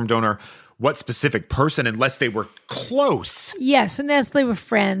you're a sperm donor what specific person unless they were close. Yes, unless they were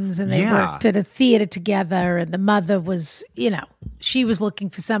friends and they worked at a theater together, and the mother was, she was looking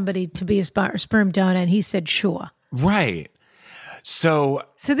for somebody to be a sperm donor, and he said sure. Right. So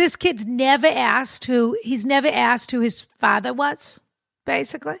this kid's never asked who his father was,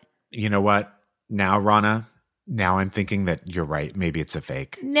 basically. You know what? Now, Rana, now I'm thinking that you're right. Maybe it's a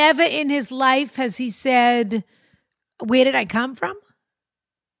fake. Never in his life has he said, where did I come from?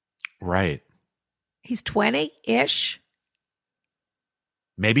 Right. He's 20-ish.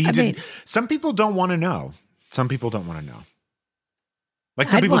 Maybe he didn't. Some people don't want to know. Some people don't want to know. Like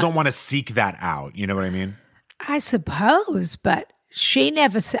some people don't want to seek that out. You know what I mean? I suppose, but she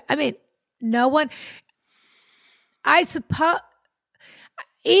never said, no one, I suppose,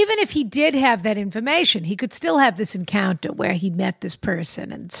 even if he did have that information, he could still have this encounter where he met this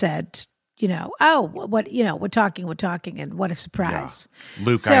person and said, we're talking, and what a surprise. Yeah.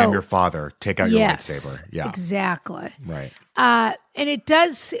 Luke, I am your father. Take out your lightsaber. Yeah, exactly. Right. And it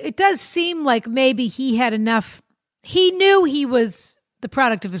does seem like maybe he had enough. He knew he was the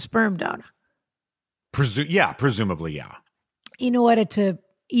product of a sperm donor. Presumably, yeah. In order to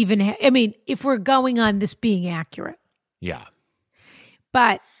even, if we're going on this being accurate. Yeah.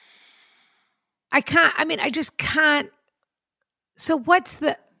 But I just can't. So what's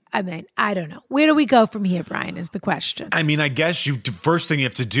I don't know. Where do we go from here, Brian, is the question. I guess first thing you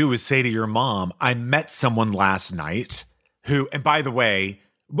have to do is say to your mom, I met someone last night who, and by the way,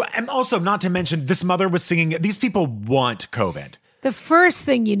 and also not to mention this mother was singing, these people want COVID. The first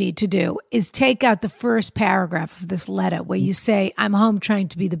thing you need to do is take out the first paragraph of this letter where you say, I'm home trying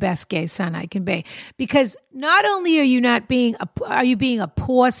to be the best gay son I can be. Because not only are you being a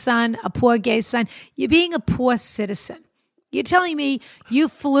poor son, a poor gay son, you're being a poor citizen. You're telling me you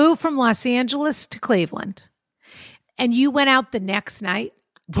flew from Los Angeles to Cleveland and you went out the next night?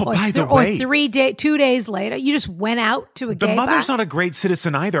 Well, by the way, 2 days later, you just went out to a gay bar? The mother's not a great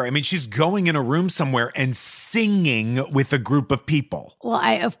citizen either. She's going in a room somewhere and singing with a group of people. Well,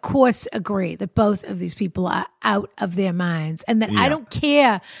 I, of course, agree that both of these people are out of their minds and that I don't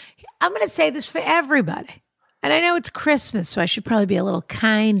care. I'm going to say this for everybody. And I know it's Christmas, so I should probably be a little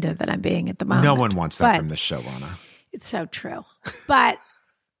kinder than I'm being at the moment. No one wants that from this show, Rana. It's so true. But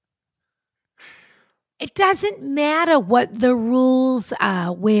it doesn't matter what the rules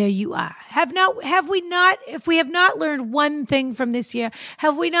are where you are. If we have not learned one thing from this year,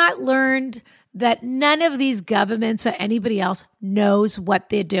 have we not learned that none of these governments or anybody else knows what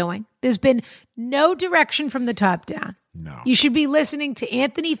they're doing? There's been no direction from the top down. No. You should be listening to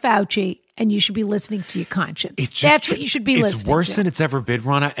Anthony Fauci and you should be listening to your conscience. That's what you should be listening to. It's worse than it's ever been,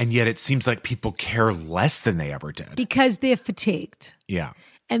 Rana, and yet it seems like people care less than they ever did. Because they're fatigued. Yeah.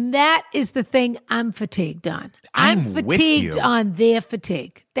 And that is the thing I'm fatigued on. I'm fatigued on their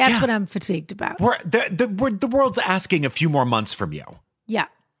fatigue. That's what I'm fatigued about. The world's asking a few more months from you. Yeah.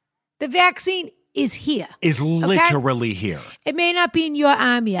 The vaccine is here. Is literally here. It may not be in your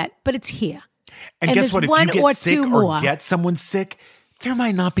arm yet, but it's here. And guess what? If you get sick or get someone sick, there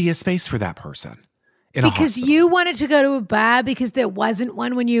might not be a space for that person in a hospital. Because you wanted to go to a bar because there wasn't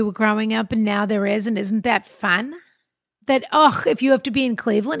one when you were growing up and now there is, and isn't that fun? That, if you have to be in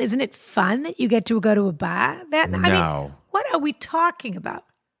Cleveland, isn't it fun that you get to go to a bar? No. What are we talking about?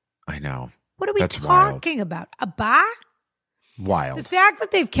 I know. What are we talking about? A bar? Wild. The fact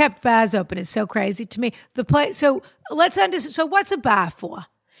that they've kept bars open is so crazy to me. The place. So let's understand. So what's a bar for?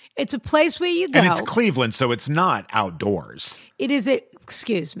 It's a place where you go. And it's Cleveland, so it's not outdoors. It is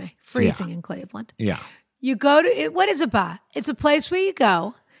freezing in Cleveland. Yeah. You go to, what is a bar? It's a place where you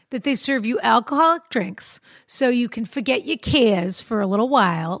go that they serve you alcoholic drinks so you can forget your cares for a little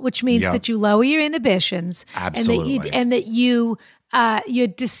while, which means that you lower your inhibitions. Absolutely. And that you, your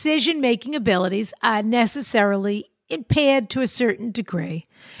decision-making abilities are necessarily impaired to a certain degree.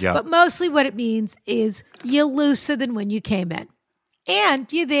 Yeah. But mostly what it means is you're looser than when you came in.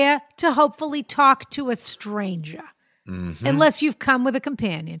 And you're there to hopefully talk to a stranger. Mm-hmm. Unless you've come with a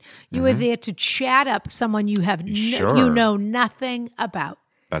companion. You are there to chat up someone you have you know nothing about.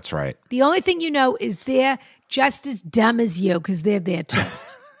 That's right. The only thing you know is they're just as dumb as you because they're there too.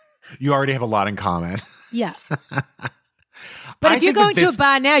 You already have a lot in common. Yeah. But if you're going to a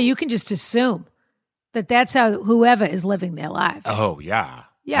bar now, you can just assume that that's how whoever is living their lives. Oh, yeah.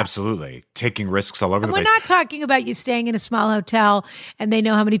 Yeah. Absolutely. Taking risks all over the place. We're not talking about you staying in a small hotel and they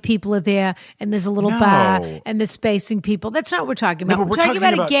know how many people are there and there's a little bar and they're spacing people. That's not what we're talking about. We're talking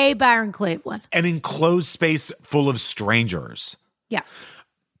about a gay bar in Cleveland. An enclosed space full of strangers. Yeah.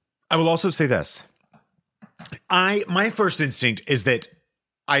 I will also say this. My first instinct is that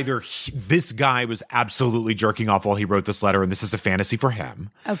either this guy was absolutely jerking off while he wrote this letter and this is a fantasy for him.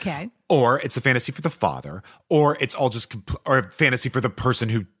 Okay. Or it's a fantasy for the father, or it's all just or a fantasy for the person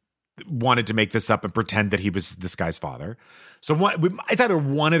who wanted to make this up and pretend that he was this guy's father. So it's either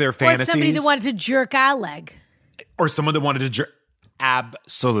one of their fantasies. Or somebody that wanted to jerk our leg. Or someone that wanted to jerk.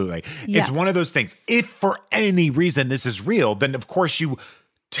 Absolutely. Yeah. It's one of those things. If for any reason this is real, then of course you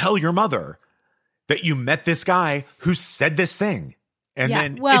tell your mother that you met this guy who said this thing. And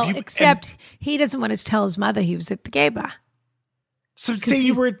then except he doesn't want to tell his mother he was at the gay bar. So say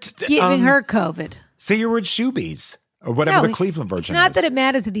you were giving her COVID. Say you were at Shoebies or whatever the Cleveland version is. It's not that it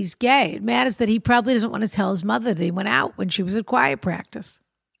matters that he's gay. It matters that he probably doesn't want to tell his mother that he went out when she was at choir practice.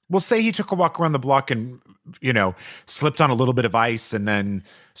 Well, say he took a walk around the block and, slipped on a little bit of ice and then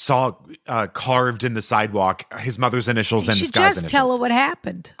saw carved in the sidewalk his mother's initials and this guy's initials. Just tell her what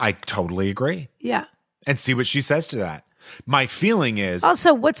happened. I totally agree. Yeah. And see what she says to that. My feeling is...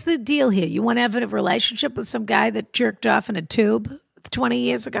 Also, what's the deal here? You want to have a relationship with some guy that jerked off in a tube 20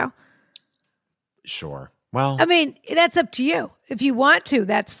 years ago? Sure. Well... I mean, that's up to you. If you want to,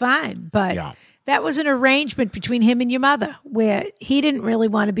 that's fine. But that was an arrangement between him and your mother where he didn't really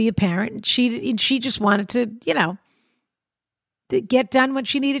want to be a parent. And she just wanted to, to get done what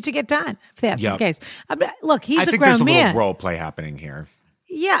she needed to get done, if that's the case. I mean, look, he's a grown man. I think there's a little role play happening here.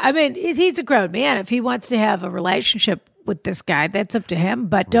 Yeah, I mean, he's a grown man. If he wants to have a relationship with this guy, that's up to him.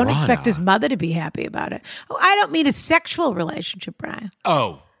 But don't expect his mother to be happy about it. Oh, I don't mean a sexual relationship, Brian.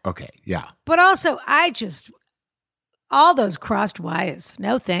 Oh, okay, yeah. But also, all those crossed wires.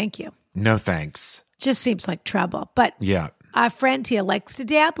 No, thank you. No, thanks. Just seems like trouble. But our friend here likes to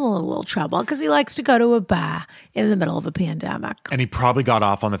dabble in a little trouble because he likes to go to a bar in the middle of a pandemic. And he probably got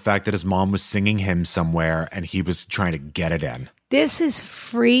off on the fact that his mom was singing hymns somewhere and he was trying to get it in. This is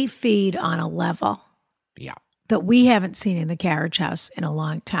free feed on a level that we haven't seen in the Carriage House in a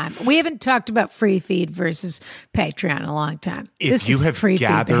long time. We haven't talked about free feed versus Patreon in a long time. If you have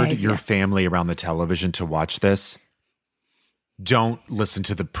gathered your family around the television to watch this, don't listen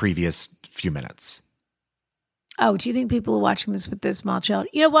to the previous few minutes. Oh, do you think people are watching this with their small children?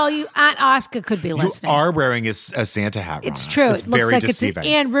 Aunt Oscar could be listening. You are wearing a Santa hat, Rana. It's true. It's very looks like deceiving.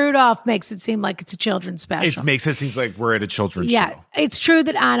 And Rudolph makes it seem like it's a children's special. It makes it seem like we're at a children's show. Yeah, it's true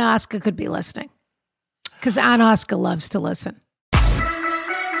that Aunt Oscar could be listening because Aunt Oscar loves to listen.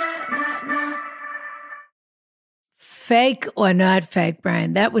 Fake or not fake,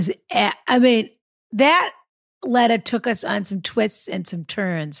 Brian? That was, that letter took us on some twists and some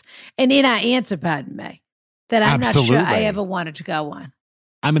turns. And in our answer, pardon me, that I'm not sure I ever wanted to go on.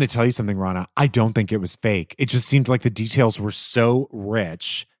 I'm going to tell you something, Rana. I don't think it was fake. It just seemed like the details were so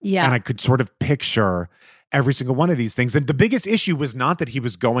rich. Yeah. And I could sort of picture every single one of these things. And the biggest issue was not that he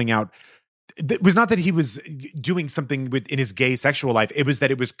was going out. It was not that he was doing something in his gay sexual life. It was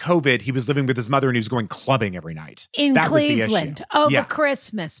that it was COVID. He was living with his mother and he was going clubbing every night. In Cleveland. Over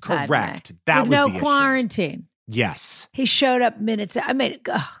Christmas. Correct. That was the issue. No quarantine. Yes. He showed up minutes.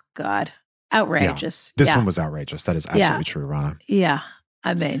 Oh, God. Outrageous. Yeah. This one was outrageous. That is absolutely true, Rana. Yeah.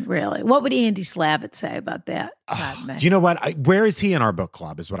 I mean, really. What would Andy Slavitt say about that? You know what? Where is he in our book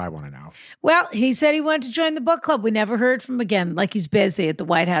club is what I want to know. Well, he said he wanted to join the book club. We never heard from him again, like he's busy at the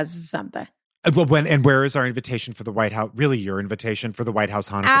White House or something. And where is our invitation for the White House? Really, your invitation for the White House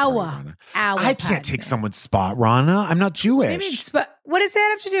Hanukkah party, Rana? I can't take someone's spot, Rana. I'm not Jewish. What does that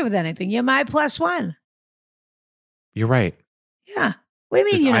have to do with anything? You're my plus one. You're right. Yeah. What do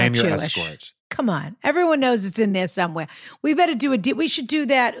you mean you're I not am your Jewish? escort. Come on. Everyone knows it's in there somewhere. We better do we should do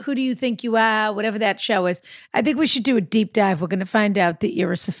that. Who do you think you are? Whatever that show is. I think we should do a deep dive. We're going to find out that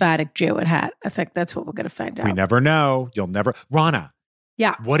you're a Sephardic Jew at heart. I think that's what we're going to find out. We never know. You'll never. Rana.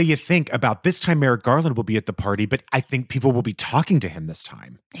 Yeah. What do you think about this time? Merrick Garland will be at the party, but I think people will be talking to him this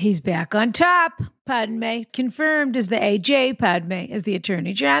time. He's back on top. Pardon me. Confirmed as the AJ. Pardon me. As the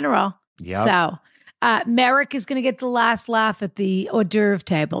Attorney General. Yeah. So Merrick is going to get the last laugh at the hors d'oeuvre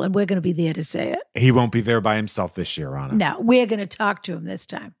table, and we're going to be there to say it. He won't be there by himself this year, Rana. No, we're going to talk to him this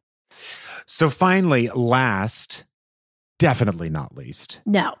time. So finally, last, definitely not least.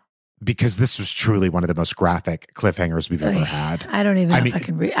 No. Because this was truly one of the most graphic cliffhangers we've ever had. I don't even know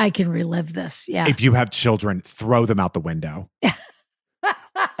if I can relive this. Yeah. If you have children, throw them out the window.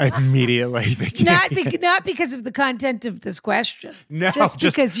 Immediately. Not because of the content of this question. No, just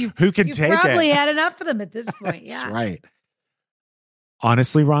because you've probably had enough of them at this point. That's yeah. right.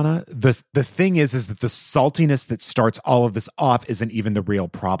 Honestly, Rana, the thing is that the saltiness that starts all of this off isn't even the real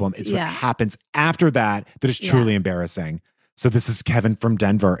problem. It's what happens after that is truly embarrassing. So this is Kevin from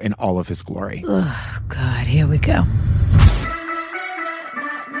Denver in all of his glory. Oh, God. Here we go.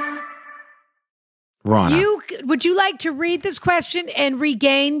 Rana. Would you like to read this question and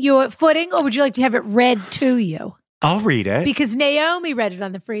regain your footing, or would you like to have it read to you? I'll read it. Because Naomi read it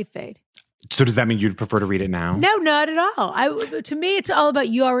on the free feed. So does that mean you'd prefer to read it now? No, not at all. To me, it's all about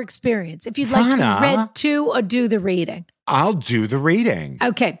your experience. If you'd like to be read to or do the reading. I'll do the reading.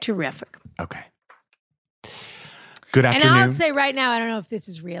 Okay, terrific. Okay. Good afternoon. And I'll say right now, I don't know if this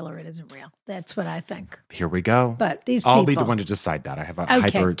is real or it isn't real. That's what I think. Here we go. But these people. I'll be the one to decide that. I have a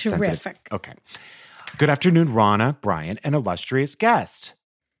hypersensitive. Terrific. Okay. Good afternoon, Rana, Brian, and illustrious guest.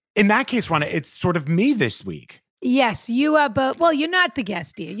 In that case, Rana, it's sort of me this week. Yes, you are both. Well, you're not the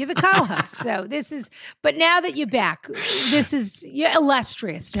guest here. You're the co-host. So this is, but now that you're back, you're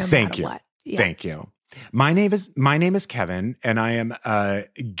illustrious no matter what. Yeah. Thank you. My name is Kevin, and I am a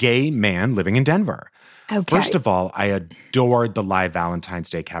gay man living in Denver. Okay. First of all, I adored the live Valentine's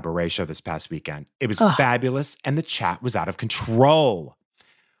Day cabaret show this past weekend. It was fabulous, and the chat was out of control.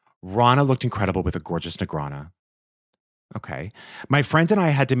 Rana looked incredible with a gorgeous Negrana. Okay. My friend and I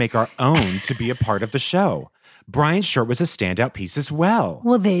had to make our own to be a part of the show. Brian's shirt was a standout piece as well.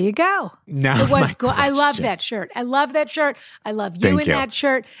 Well, there you go. Now, it was cool. I love that shirt. I love that shirt. I love you in that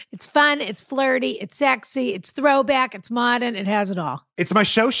shirt. It's fun. It's flirty. It's sexy. It's throwback. It's modern. It has it all. It's my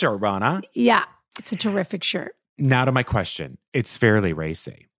show shirt, Rana. Yeah. It's a terrific shirt. Now to my question. It's fairly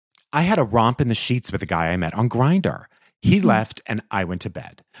racy. I had a romp in the sheets with a guy I met on Grindr. He left and I went to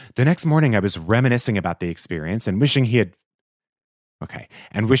bed. The next morning I was reminiscing about the experience and wishing he had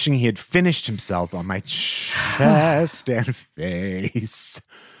finished himself on my chest and face.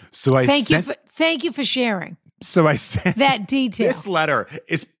 So I thank you for sharing. So I sent that detail. This letter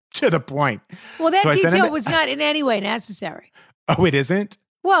is to the point. Well, that detail was not in any way necessary. Oh, it isn't?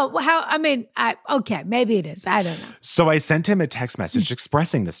 Well, okay, maybe it is. I don't know. So I sent him a text message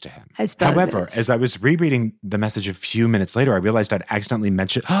expressing this to him. However, as I was rereading the message a few minutes later, I realized I'd accidentally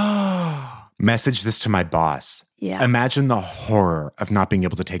messaged this to my boss. Yeah. Imagine the horror of not being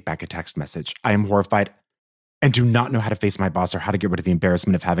able to take back a text message. I am horrified and do not know how to face my boss or how to get rid of the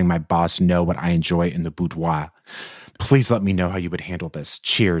embarrassment of having my boss know what I enjoy in the boudoir. Please let me know how you would handle this.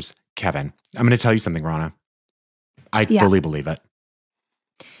 Cheers, Kevin. I'm going to tell you something, Rana. I fully believe it.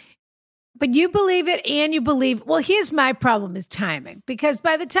 But you believe it and you believe, well, here's my problem is timing. Because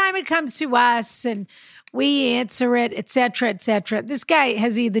by the time it comes to us and we answer it, et cetera, this guy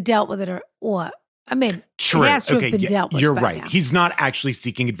has either dealt with it or True. It has to have been dealt with. You're right. Now. He's not actually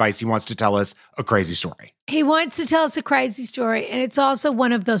seeking advice. He wants to tell us a crazy story. He wants to tell us a crazy story. And it's also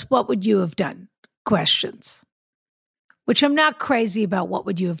one of those, what would you have done questions, which I'm not crazy about what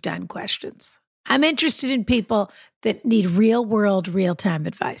would you have done questions. I'm interested in people that need real world, real time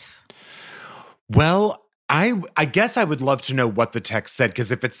advice. Well, I guess I would love to know what the text said, because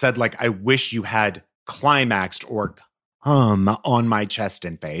if it said like, I wish you had climaxed or come on my chest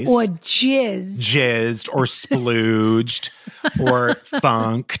and face. Or jizzed or splooged or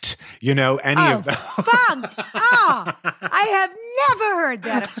funked, any of those. Funked. Oh, I have never heard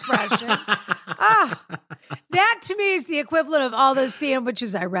that expression. That to me is the equivalent of all those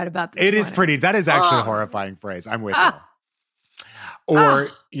sandwiches I read about this morning. That is actually a horrifying phrase. I'm with you. Or,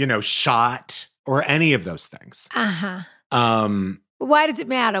 shot. Or any of those things. Why does it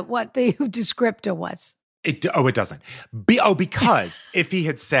matter what the descriptor was? It doesn't. Because if he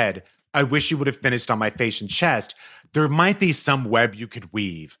had said, I wish you would have finished on my face and chest, there might be some web you could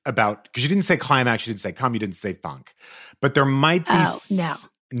weave about, because you didn't say climax, you didn't say come, you didn't say funk. But there might be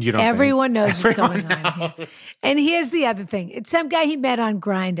You don't Everyone think? knows what's going on here. And here's the other thing. It's some guy he met on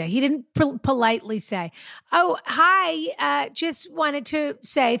Grindr. He didn't politely say, "Oh, hi, just wanted to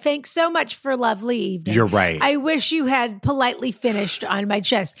say thanks so much for a lovely evening. You're right. I wish you had politely finished on my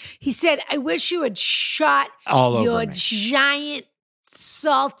chest." He said, "I wish you had shot All over your me. giant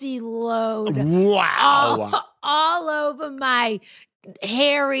salty load Wow. all over my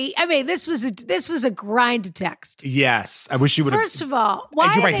hairy." I mean, this was a Grindr text. Yes. I wish you would have. First of all, why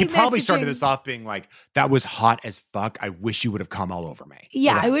You're are right. He they probably started messaging- this off being like, that was hot as fuck. I wish you would have come all over me.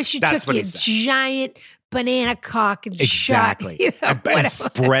 Yeah, Right. I wish you That's took what your he said. giant banana cock and Exactly. shot, you know, and whatever.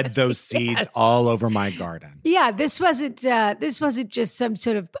 spread those seeds Yes. all over my garden. Yeah, this wasn't just some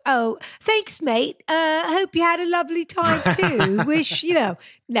sort of, "Oh, thanks, mate. Hope you had a lovely time too. Wish,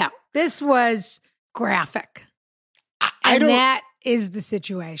 no, this was graphic. I And don't. that is the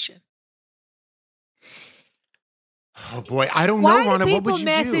situation. Oh boy, I don't Why know, Ronna. do What people would you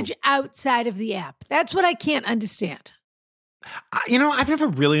message do? outside of the app? That's what I can't understand. I've never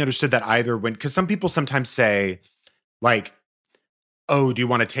really understood that either. Because some people sometimes say, like, "Oh, do you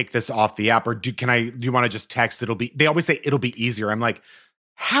want to take this off the app, or do you want to just text? They always say it'll be easier." I'm like,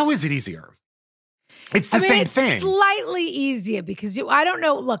 how is it easier? It's the same it's thing. Slightly easier because I don't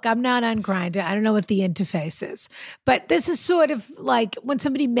know. Look, I'm not on Grindr. I don't know what the interface is, but this is sort of like when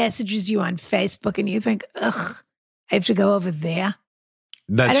somebody messages you on Facebook and you think, "Ugh, I have to go over there."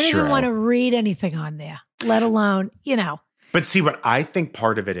 That's I don't true. even want to read anything on there, let alone, But see, what I think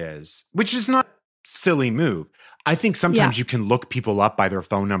part of it is, which is not a silly move, I think sometimes you can look people up by their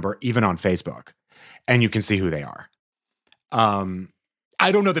phone number, even on Facebook, and you can see who they are.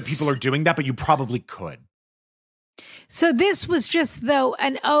 I don't know that people are doing that, but you probably could. So this was just, though,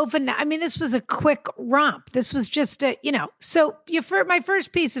 an overnight. I mean, this was a quick romp. This was just So my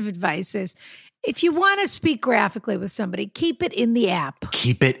first piece of advice is, if you want to speak graphically with somebody, keep it in the app.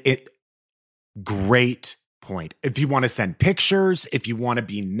 Keep it. Great point. If you want to send pictures, if you want to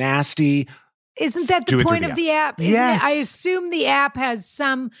be nasty, Isn't that do the it through point the of app. the app? Isn't Yes. it? I assume the app has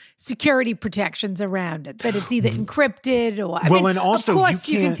some security protections around it, that it's either encrypted or. And also of course,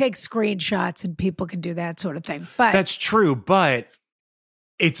 you can can't- take screenshots and people can do that sort of thing. But That's true, but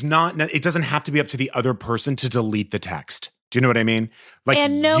it's not. It doesn't have to be up to the other person to delete the text. Do you know what I mean? Like,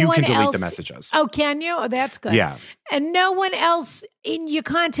 and no you one can delete else, the messages. Oh, can you? Oh, that's good. Yeah. And no one else in your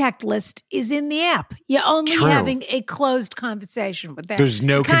contact list is in the app. You're only True. having a closed conversation with them. There's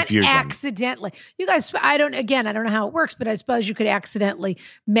no You can't confusion. accidentally. You guys, I don't know how it works, but I suppose you could accidentally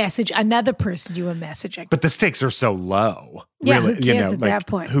message another person you were messaging. But the stakes are so low. Yeah, really, who cares at that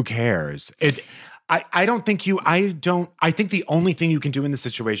point? Who cares? I think the only thing you can do in this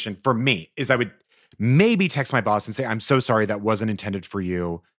situation for me is I would maybe text my boss and say, "I'm so sorry, that wasn't intended for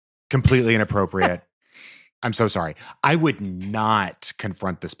you. Completely inappropriate. I'm so sorry." I would not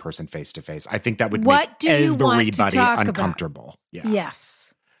confront this person face to face. I think that would What make do you want to everybody talk about? uncomfortable. Yeah.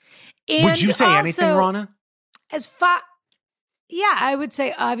 Yes. Would you say anything, Ronna? Yeah, I would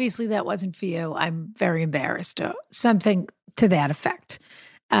say, obviously, that wasn't for you. I'm very embarrassed, or something to that effect.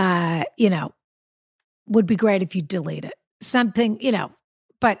 Would be great if you delete it. Something,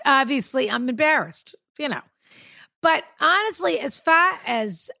 but obviously I'm embarrassed, But honestly, as far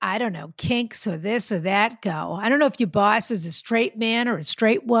as, I don't know, kinks or this or that go, I don't know if your boss is a straight man or a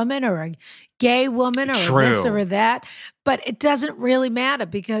straight woman or a gay woman or a this or a that, but it doesn't really matter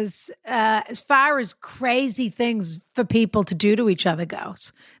because as far as crazy things for people to do to each other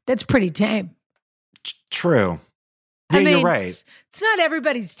goes, that's pretty tame. True. Yeah, you're right. It's not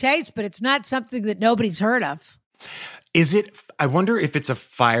everybody's taste, but it's not something that nobody's heard of. Is it? I wonder if it's a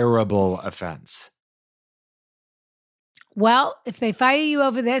fireable offense. Well, if they fire you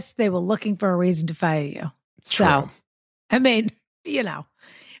over this, they were looking for a reason to fire you. So, True.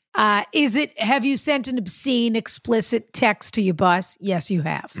 Is it, have you sent an obscene, explicit text to your boss? Yes, you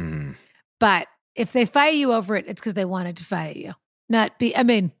have. Mm. But if they fire you over it, it's because they wanted to fire you.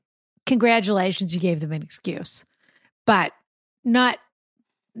 Congratulations, you gave them an excuse. But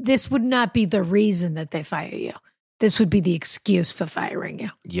this would not be the reason that they fire you. This would be the excuse for firing you.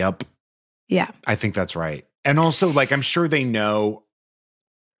 Yep. Yeah. I think that's right. And also, I'm sure they know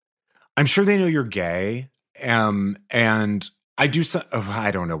you're gay. And I do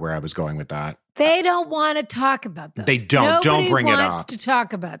I don't know where I was going with that. They don't want to talk about this. They don't. Don't bring it up. Nobody wants to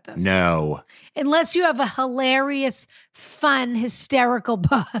talk about this. No. Unless you have a hilarious, fun, hysterical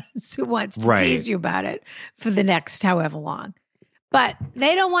boss who wants to tease you about it for the next however long. But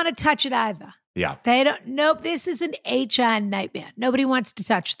they don't want to touch it either. Yeah. Nope, this is an HR nightmare. Nobody wants to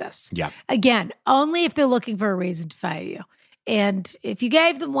touch this. Yeah. Again, only if they're looking for a reason to fire you. And if you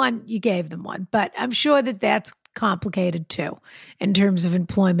gave them one, you gave them one. But I'm sure that that's complicated too in terms of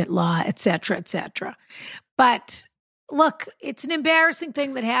employment law, et cetera, et cetera. But look, it's an embarrassing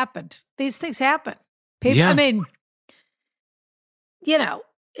thing that happened. These things happen. People, I mean, you know,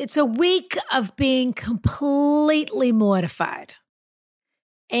 it's a week of being completely mortified.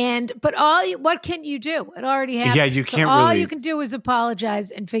 But what can you do? It already happened. Yeah, you can't all really. you can do is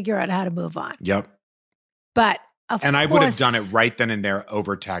apologize and figure out how to move on. Yep. But I would have done it right then and there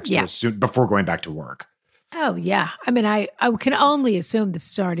over text before going back to work. Oh, yeah. I mean, I can only assume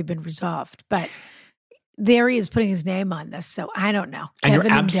this has already been resolved, but there he is putting his name on this, so I don't know. And Kevin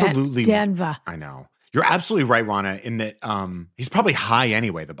you're absolutely Denver. I know. You're absolutely right, Rana, in that he's probably high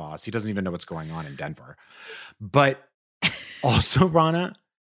anyway, the boss. He doesn't even know what's going on in Denver. But also, Rana,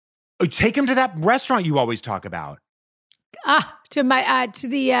 take him to that restaurant you always talk about. To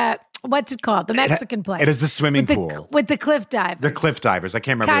the what's it called? The Mexican place. It is the swimming pool. With the cliff divers. The cliff divers. I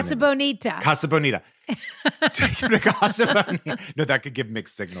can't remember. Casa Bonita. Casa Bonita. Take him to Casa Bonita. No, that could give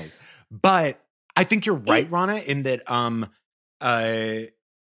mixed signals. But I think you're right, Rana, in that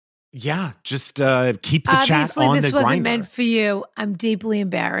just keep the chat on the grinder. Obviously, this wasn't meant for you. I'm deeply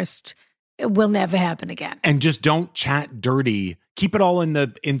embarrassed. It will never happen again. And just don't chat dirty. Keep it all in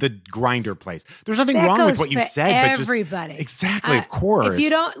the grinder place. There's nothing wrong with what you said, but everybody. Exactly, of course. If you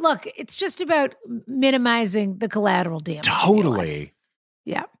don't look, it's just about minimizing the collateral damage. Totally.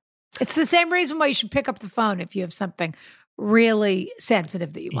 Yeah. It's the same reason why you should pick up the phone if you have something really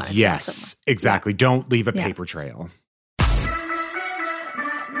sensitive that you want to tell someone. Exactly. Yeah. Don't leave a paper trail.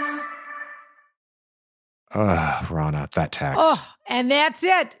 Rana, that text. Oh, and that's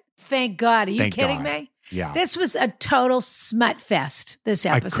it. Thank God. Are you kidding me? Yeah. This was a total smut fest, this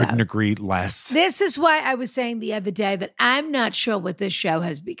episode. I couldn't agree less. This is why I was saying the other day that I'm not sure what this show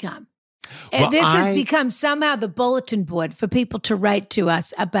has become. Well, this has become somehow the bulletin board for people to write to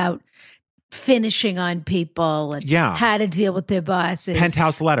us about finishing on people and how to deal with their bosses.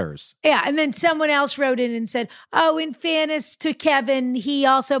 Penthouse letters. Yeah. And then someone else wrote in and said, oh, in fairness to Kevin, he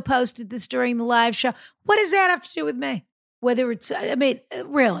also posted this during the live show. What does that have to do with me? Whether it's, I mean,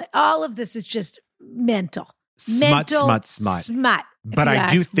 really, all of this is just mental. Smut. But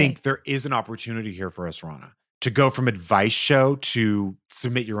I do think me. there is an opportunity here for us, Rana, to go from advice show to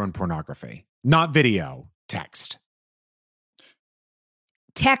submit your own pornography. Not video, text.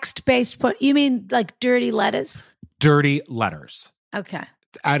 Text-based, you mean like dirty letters? Dirty letters. Okay.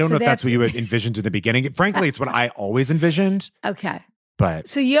 I don't know if that's what you had envisioned in the beginning. Frankly, it's what I always envisioned. Okay. But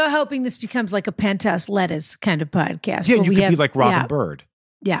so you're hoping this becomes like a Penthouse Letters kind of podcast. Yeah, you could be like Robin Bird.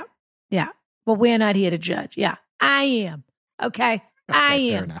 Yeah. Yeah. Well, we're not here to judge. Yeah. I am. Okay. I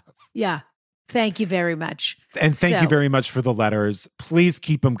am. Fair enough. Yeah. Thank you very much. And thank you very much for the letters. Please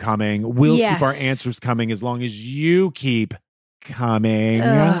keep them coming. We'll keep our answers coming as long as you keep coming.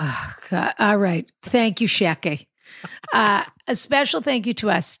 Oh, God. All right. Thank you, Shecky. A special thank you to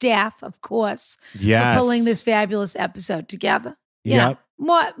our staff, of course, for pulling this fabulous episode together. Yeah,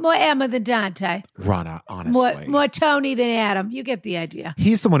 more Emma than Dante. Rana, honestly. More Tony than Adam. You get the idea.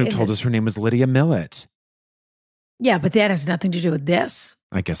 He's the one who told us her name was Lydia Millett. Yeah, but that has nothing to do with this.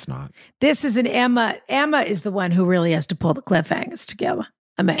 I guess not. This is an Emma. Emma is the one who really has to pull the cliffhangers together.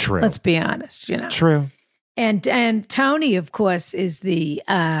 I mean, let's be honest, True. And Tony, of course, is the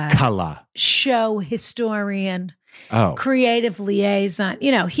show historian. Creative liaison.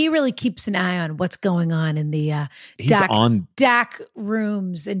 He really keeps an eye on what's going on in the dark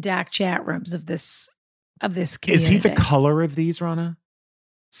rooms and dark chat rooms of this community. Is he the color of these, Rana?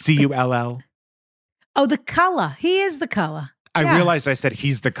 CULL? Oh, the color. He is the color. I realized I said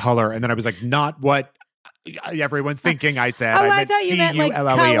he's the color, and then I was like, not what everyone's thinking I said. I thought you meant like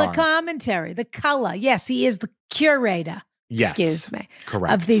color commentary. The color. Yes, he is the curator. Yes. Excuse me.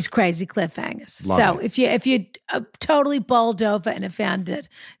 Correct. Of these crazy cliffhangers. If you totally bowled over and offended,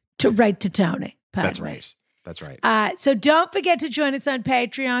 to write to Tony. That's right. So don't forget to join us on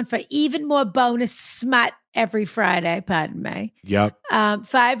Patreon for even more bonus smut every Friday. Pardon me. Yep.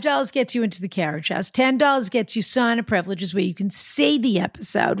 $5 gets you into the carriage house. $10 gets you sauna privileges where you can see the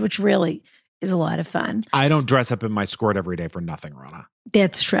episode, which really is a lot of fun. I don't dress up in my skirt every day for nothing, Rana.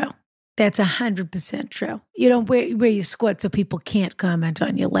 That's true. That's 100% true. You don't wear your skirt so people can't comment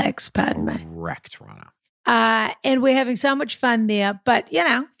on your legs. Pardon me. Correct, Rana. And we're having so much fun there. But,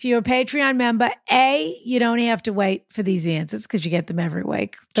 if you're a Patreon member, you don't have to wait for these answers because you get them every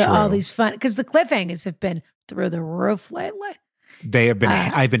week. All these fun, because the cliffhangers have been through the roof lately. They have been,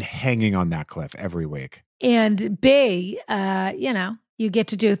 I've been hanging on that cliff every week. And B, you get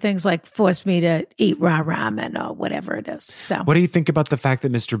to do things like force me to eat raw ramen or whatever it is. So, what do you think about the fact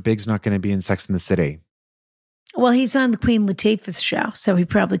that Mr. Big's not going to be in Sex and the City? Well, he's on the Queen Latifah's show, so he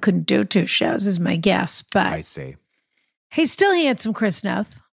probably couldn't do 2 shows, is my guess. But I see. He's still handsome, Chris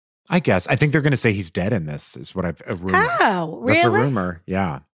Noth. I guess. I think they're going to say he's dead in this, is what a rumor. Oh, really? That's a rumor,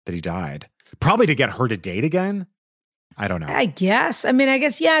 yeah, that he died. Probably to get her to date again. I don't know. I guess. I mean,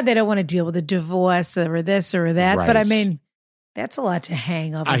 yeah, they don't want to deal with a divorce or this or that. Right. But I mean, that's a lot to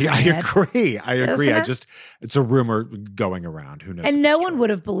hang over. I agree. Isn't It's a rumor going around. Who knows? And no one would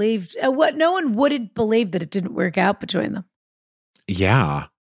have believed no one wouldn't believe that it didn't work out between them. Yeah.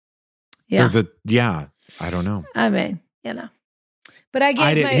 Yeah. I don't know. I mean, but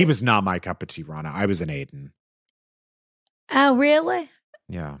he was not my cup of tea, Rana. I was an Aiden. Oh, really?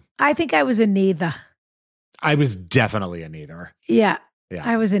 Yeah. I think I was a neither. I was definitely a neither. Yeah. Yeah.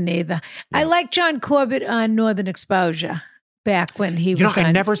 I was a neither. Yeah. I like John Corbett on Northern Exposure back when he was on.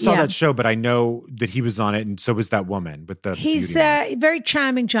 I never saw that show, but I know that he was on it, and so was that woman with the He's very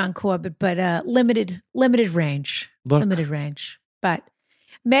charming, John Corbett, but limited range. Limited range. But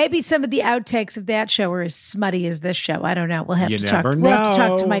maybe some of the outtakes of that show are as smutty as this show. I don't know. We'll have to talk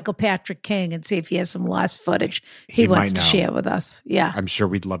to Michael Patrick King and see if he has some lost footage he wants to share with us. Yeah. I'm sure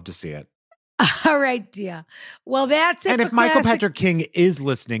we'd love to see it. All right, dear. Well, that's it. And if Michael Patrick King is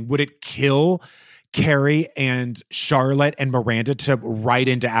listening, would it kill Carrie and Charlotte and Miranda to write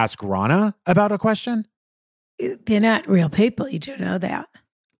in to ask Rana about a question? They're not real people. You do know that.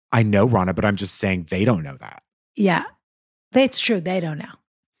 I know, Rana, but I'm just saying they don't know that. Yeah, that's true. They don't know.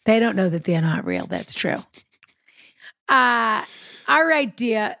 They don't know that they're not real. That's true. All right,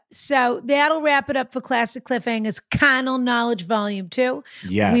 dear. So that'll wrap it up for Classic Cliffhangers Carnal Knowledge Volume 2.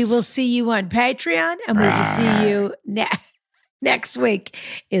 Yes. We will see you on Patreon, and we will see you next week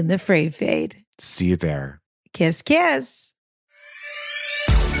in the free feed. See you there. Kiss, kiss.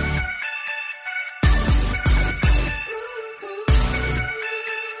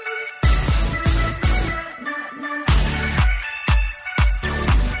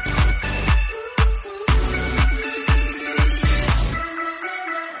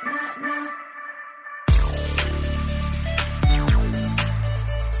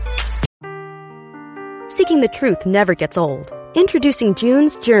 Seeking the truth never gets old. Introducing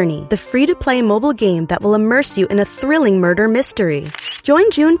June's Journey, the free-to-play mobile game that will immerse you in a thrilling murder mystery. Join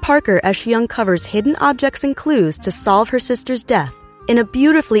June Parker as she uncovers hidden objects and clues to solve her sister's death in a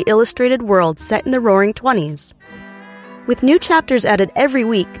beautifully illustrated world set in the Roaring 20s. With new chapters added every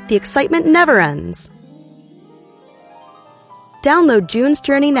week, the excitement never ends. Download June's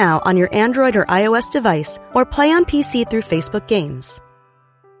Journey now on your Android or iOS device, or play on PC through Facebook Games.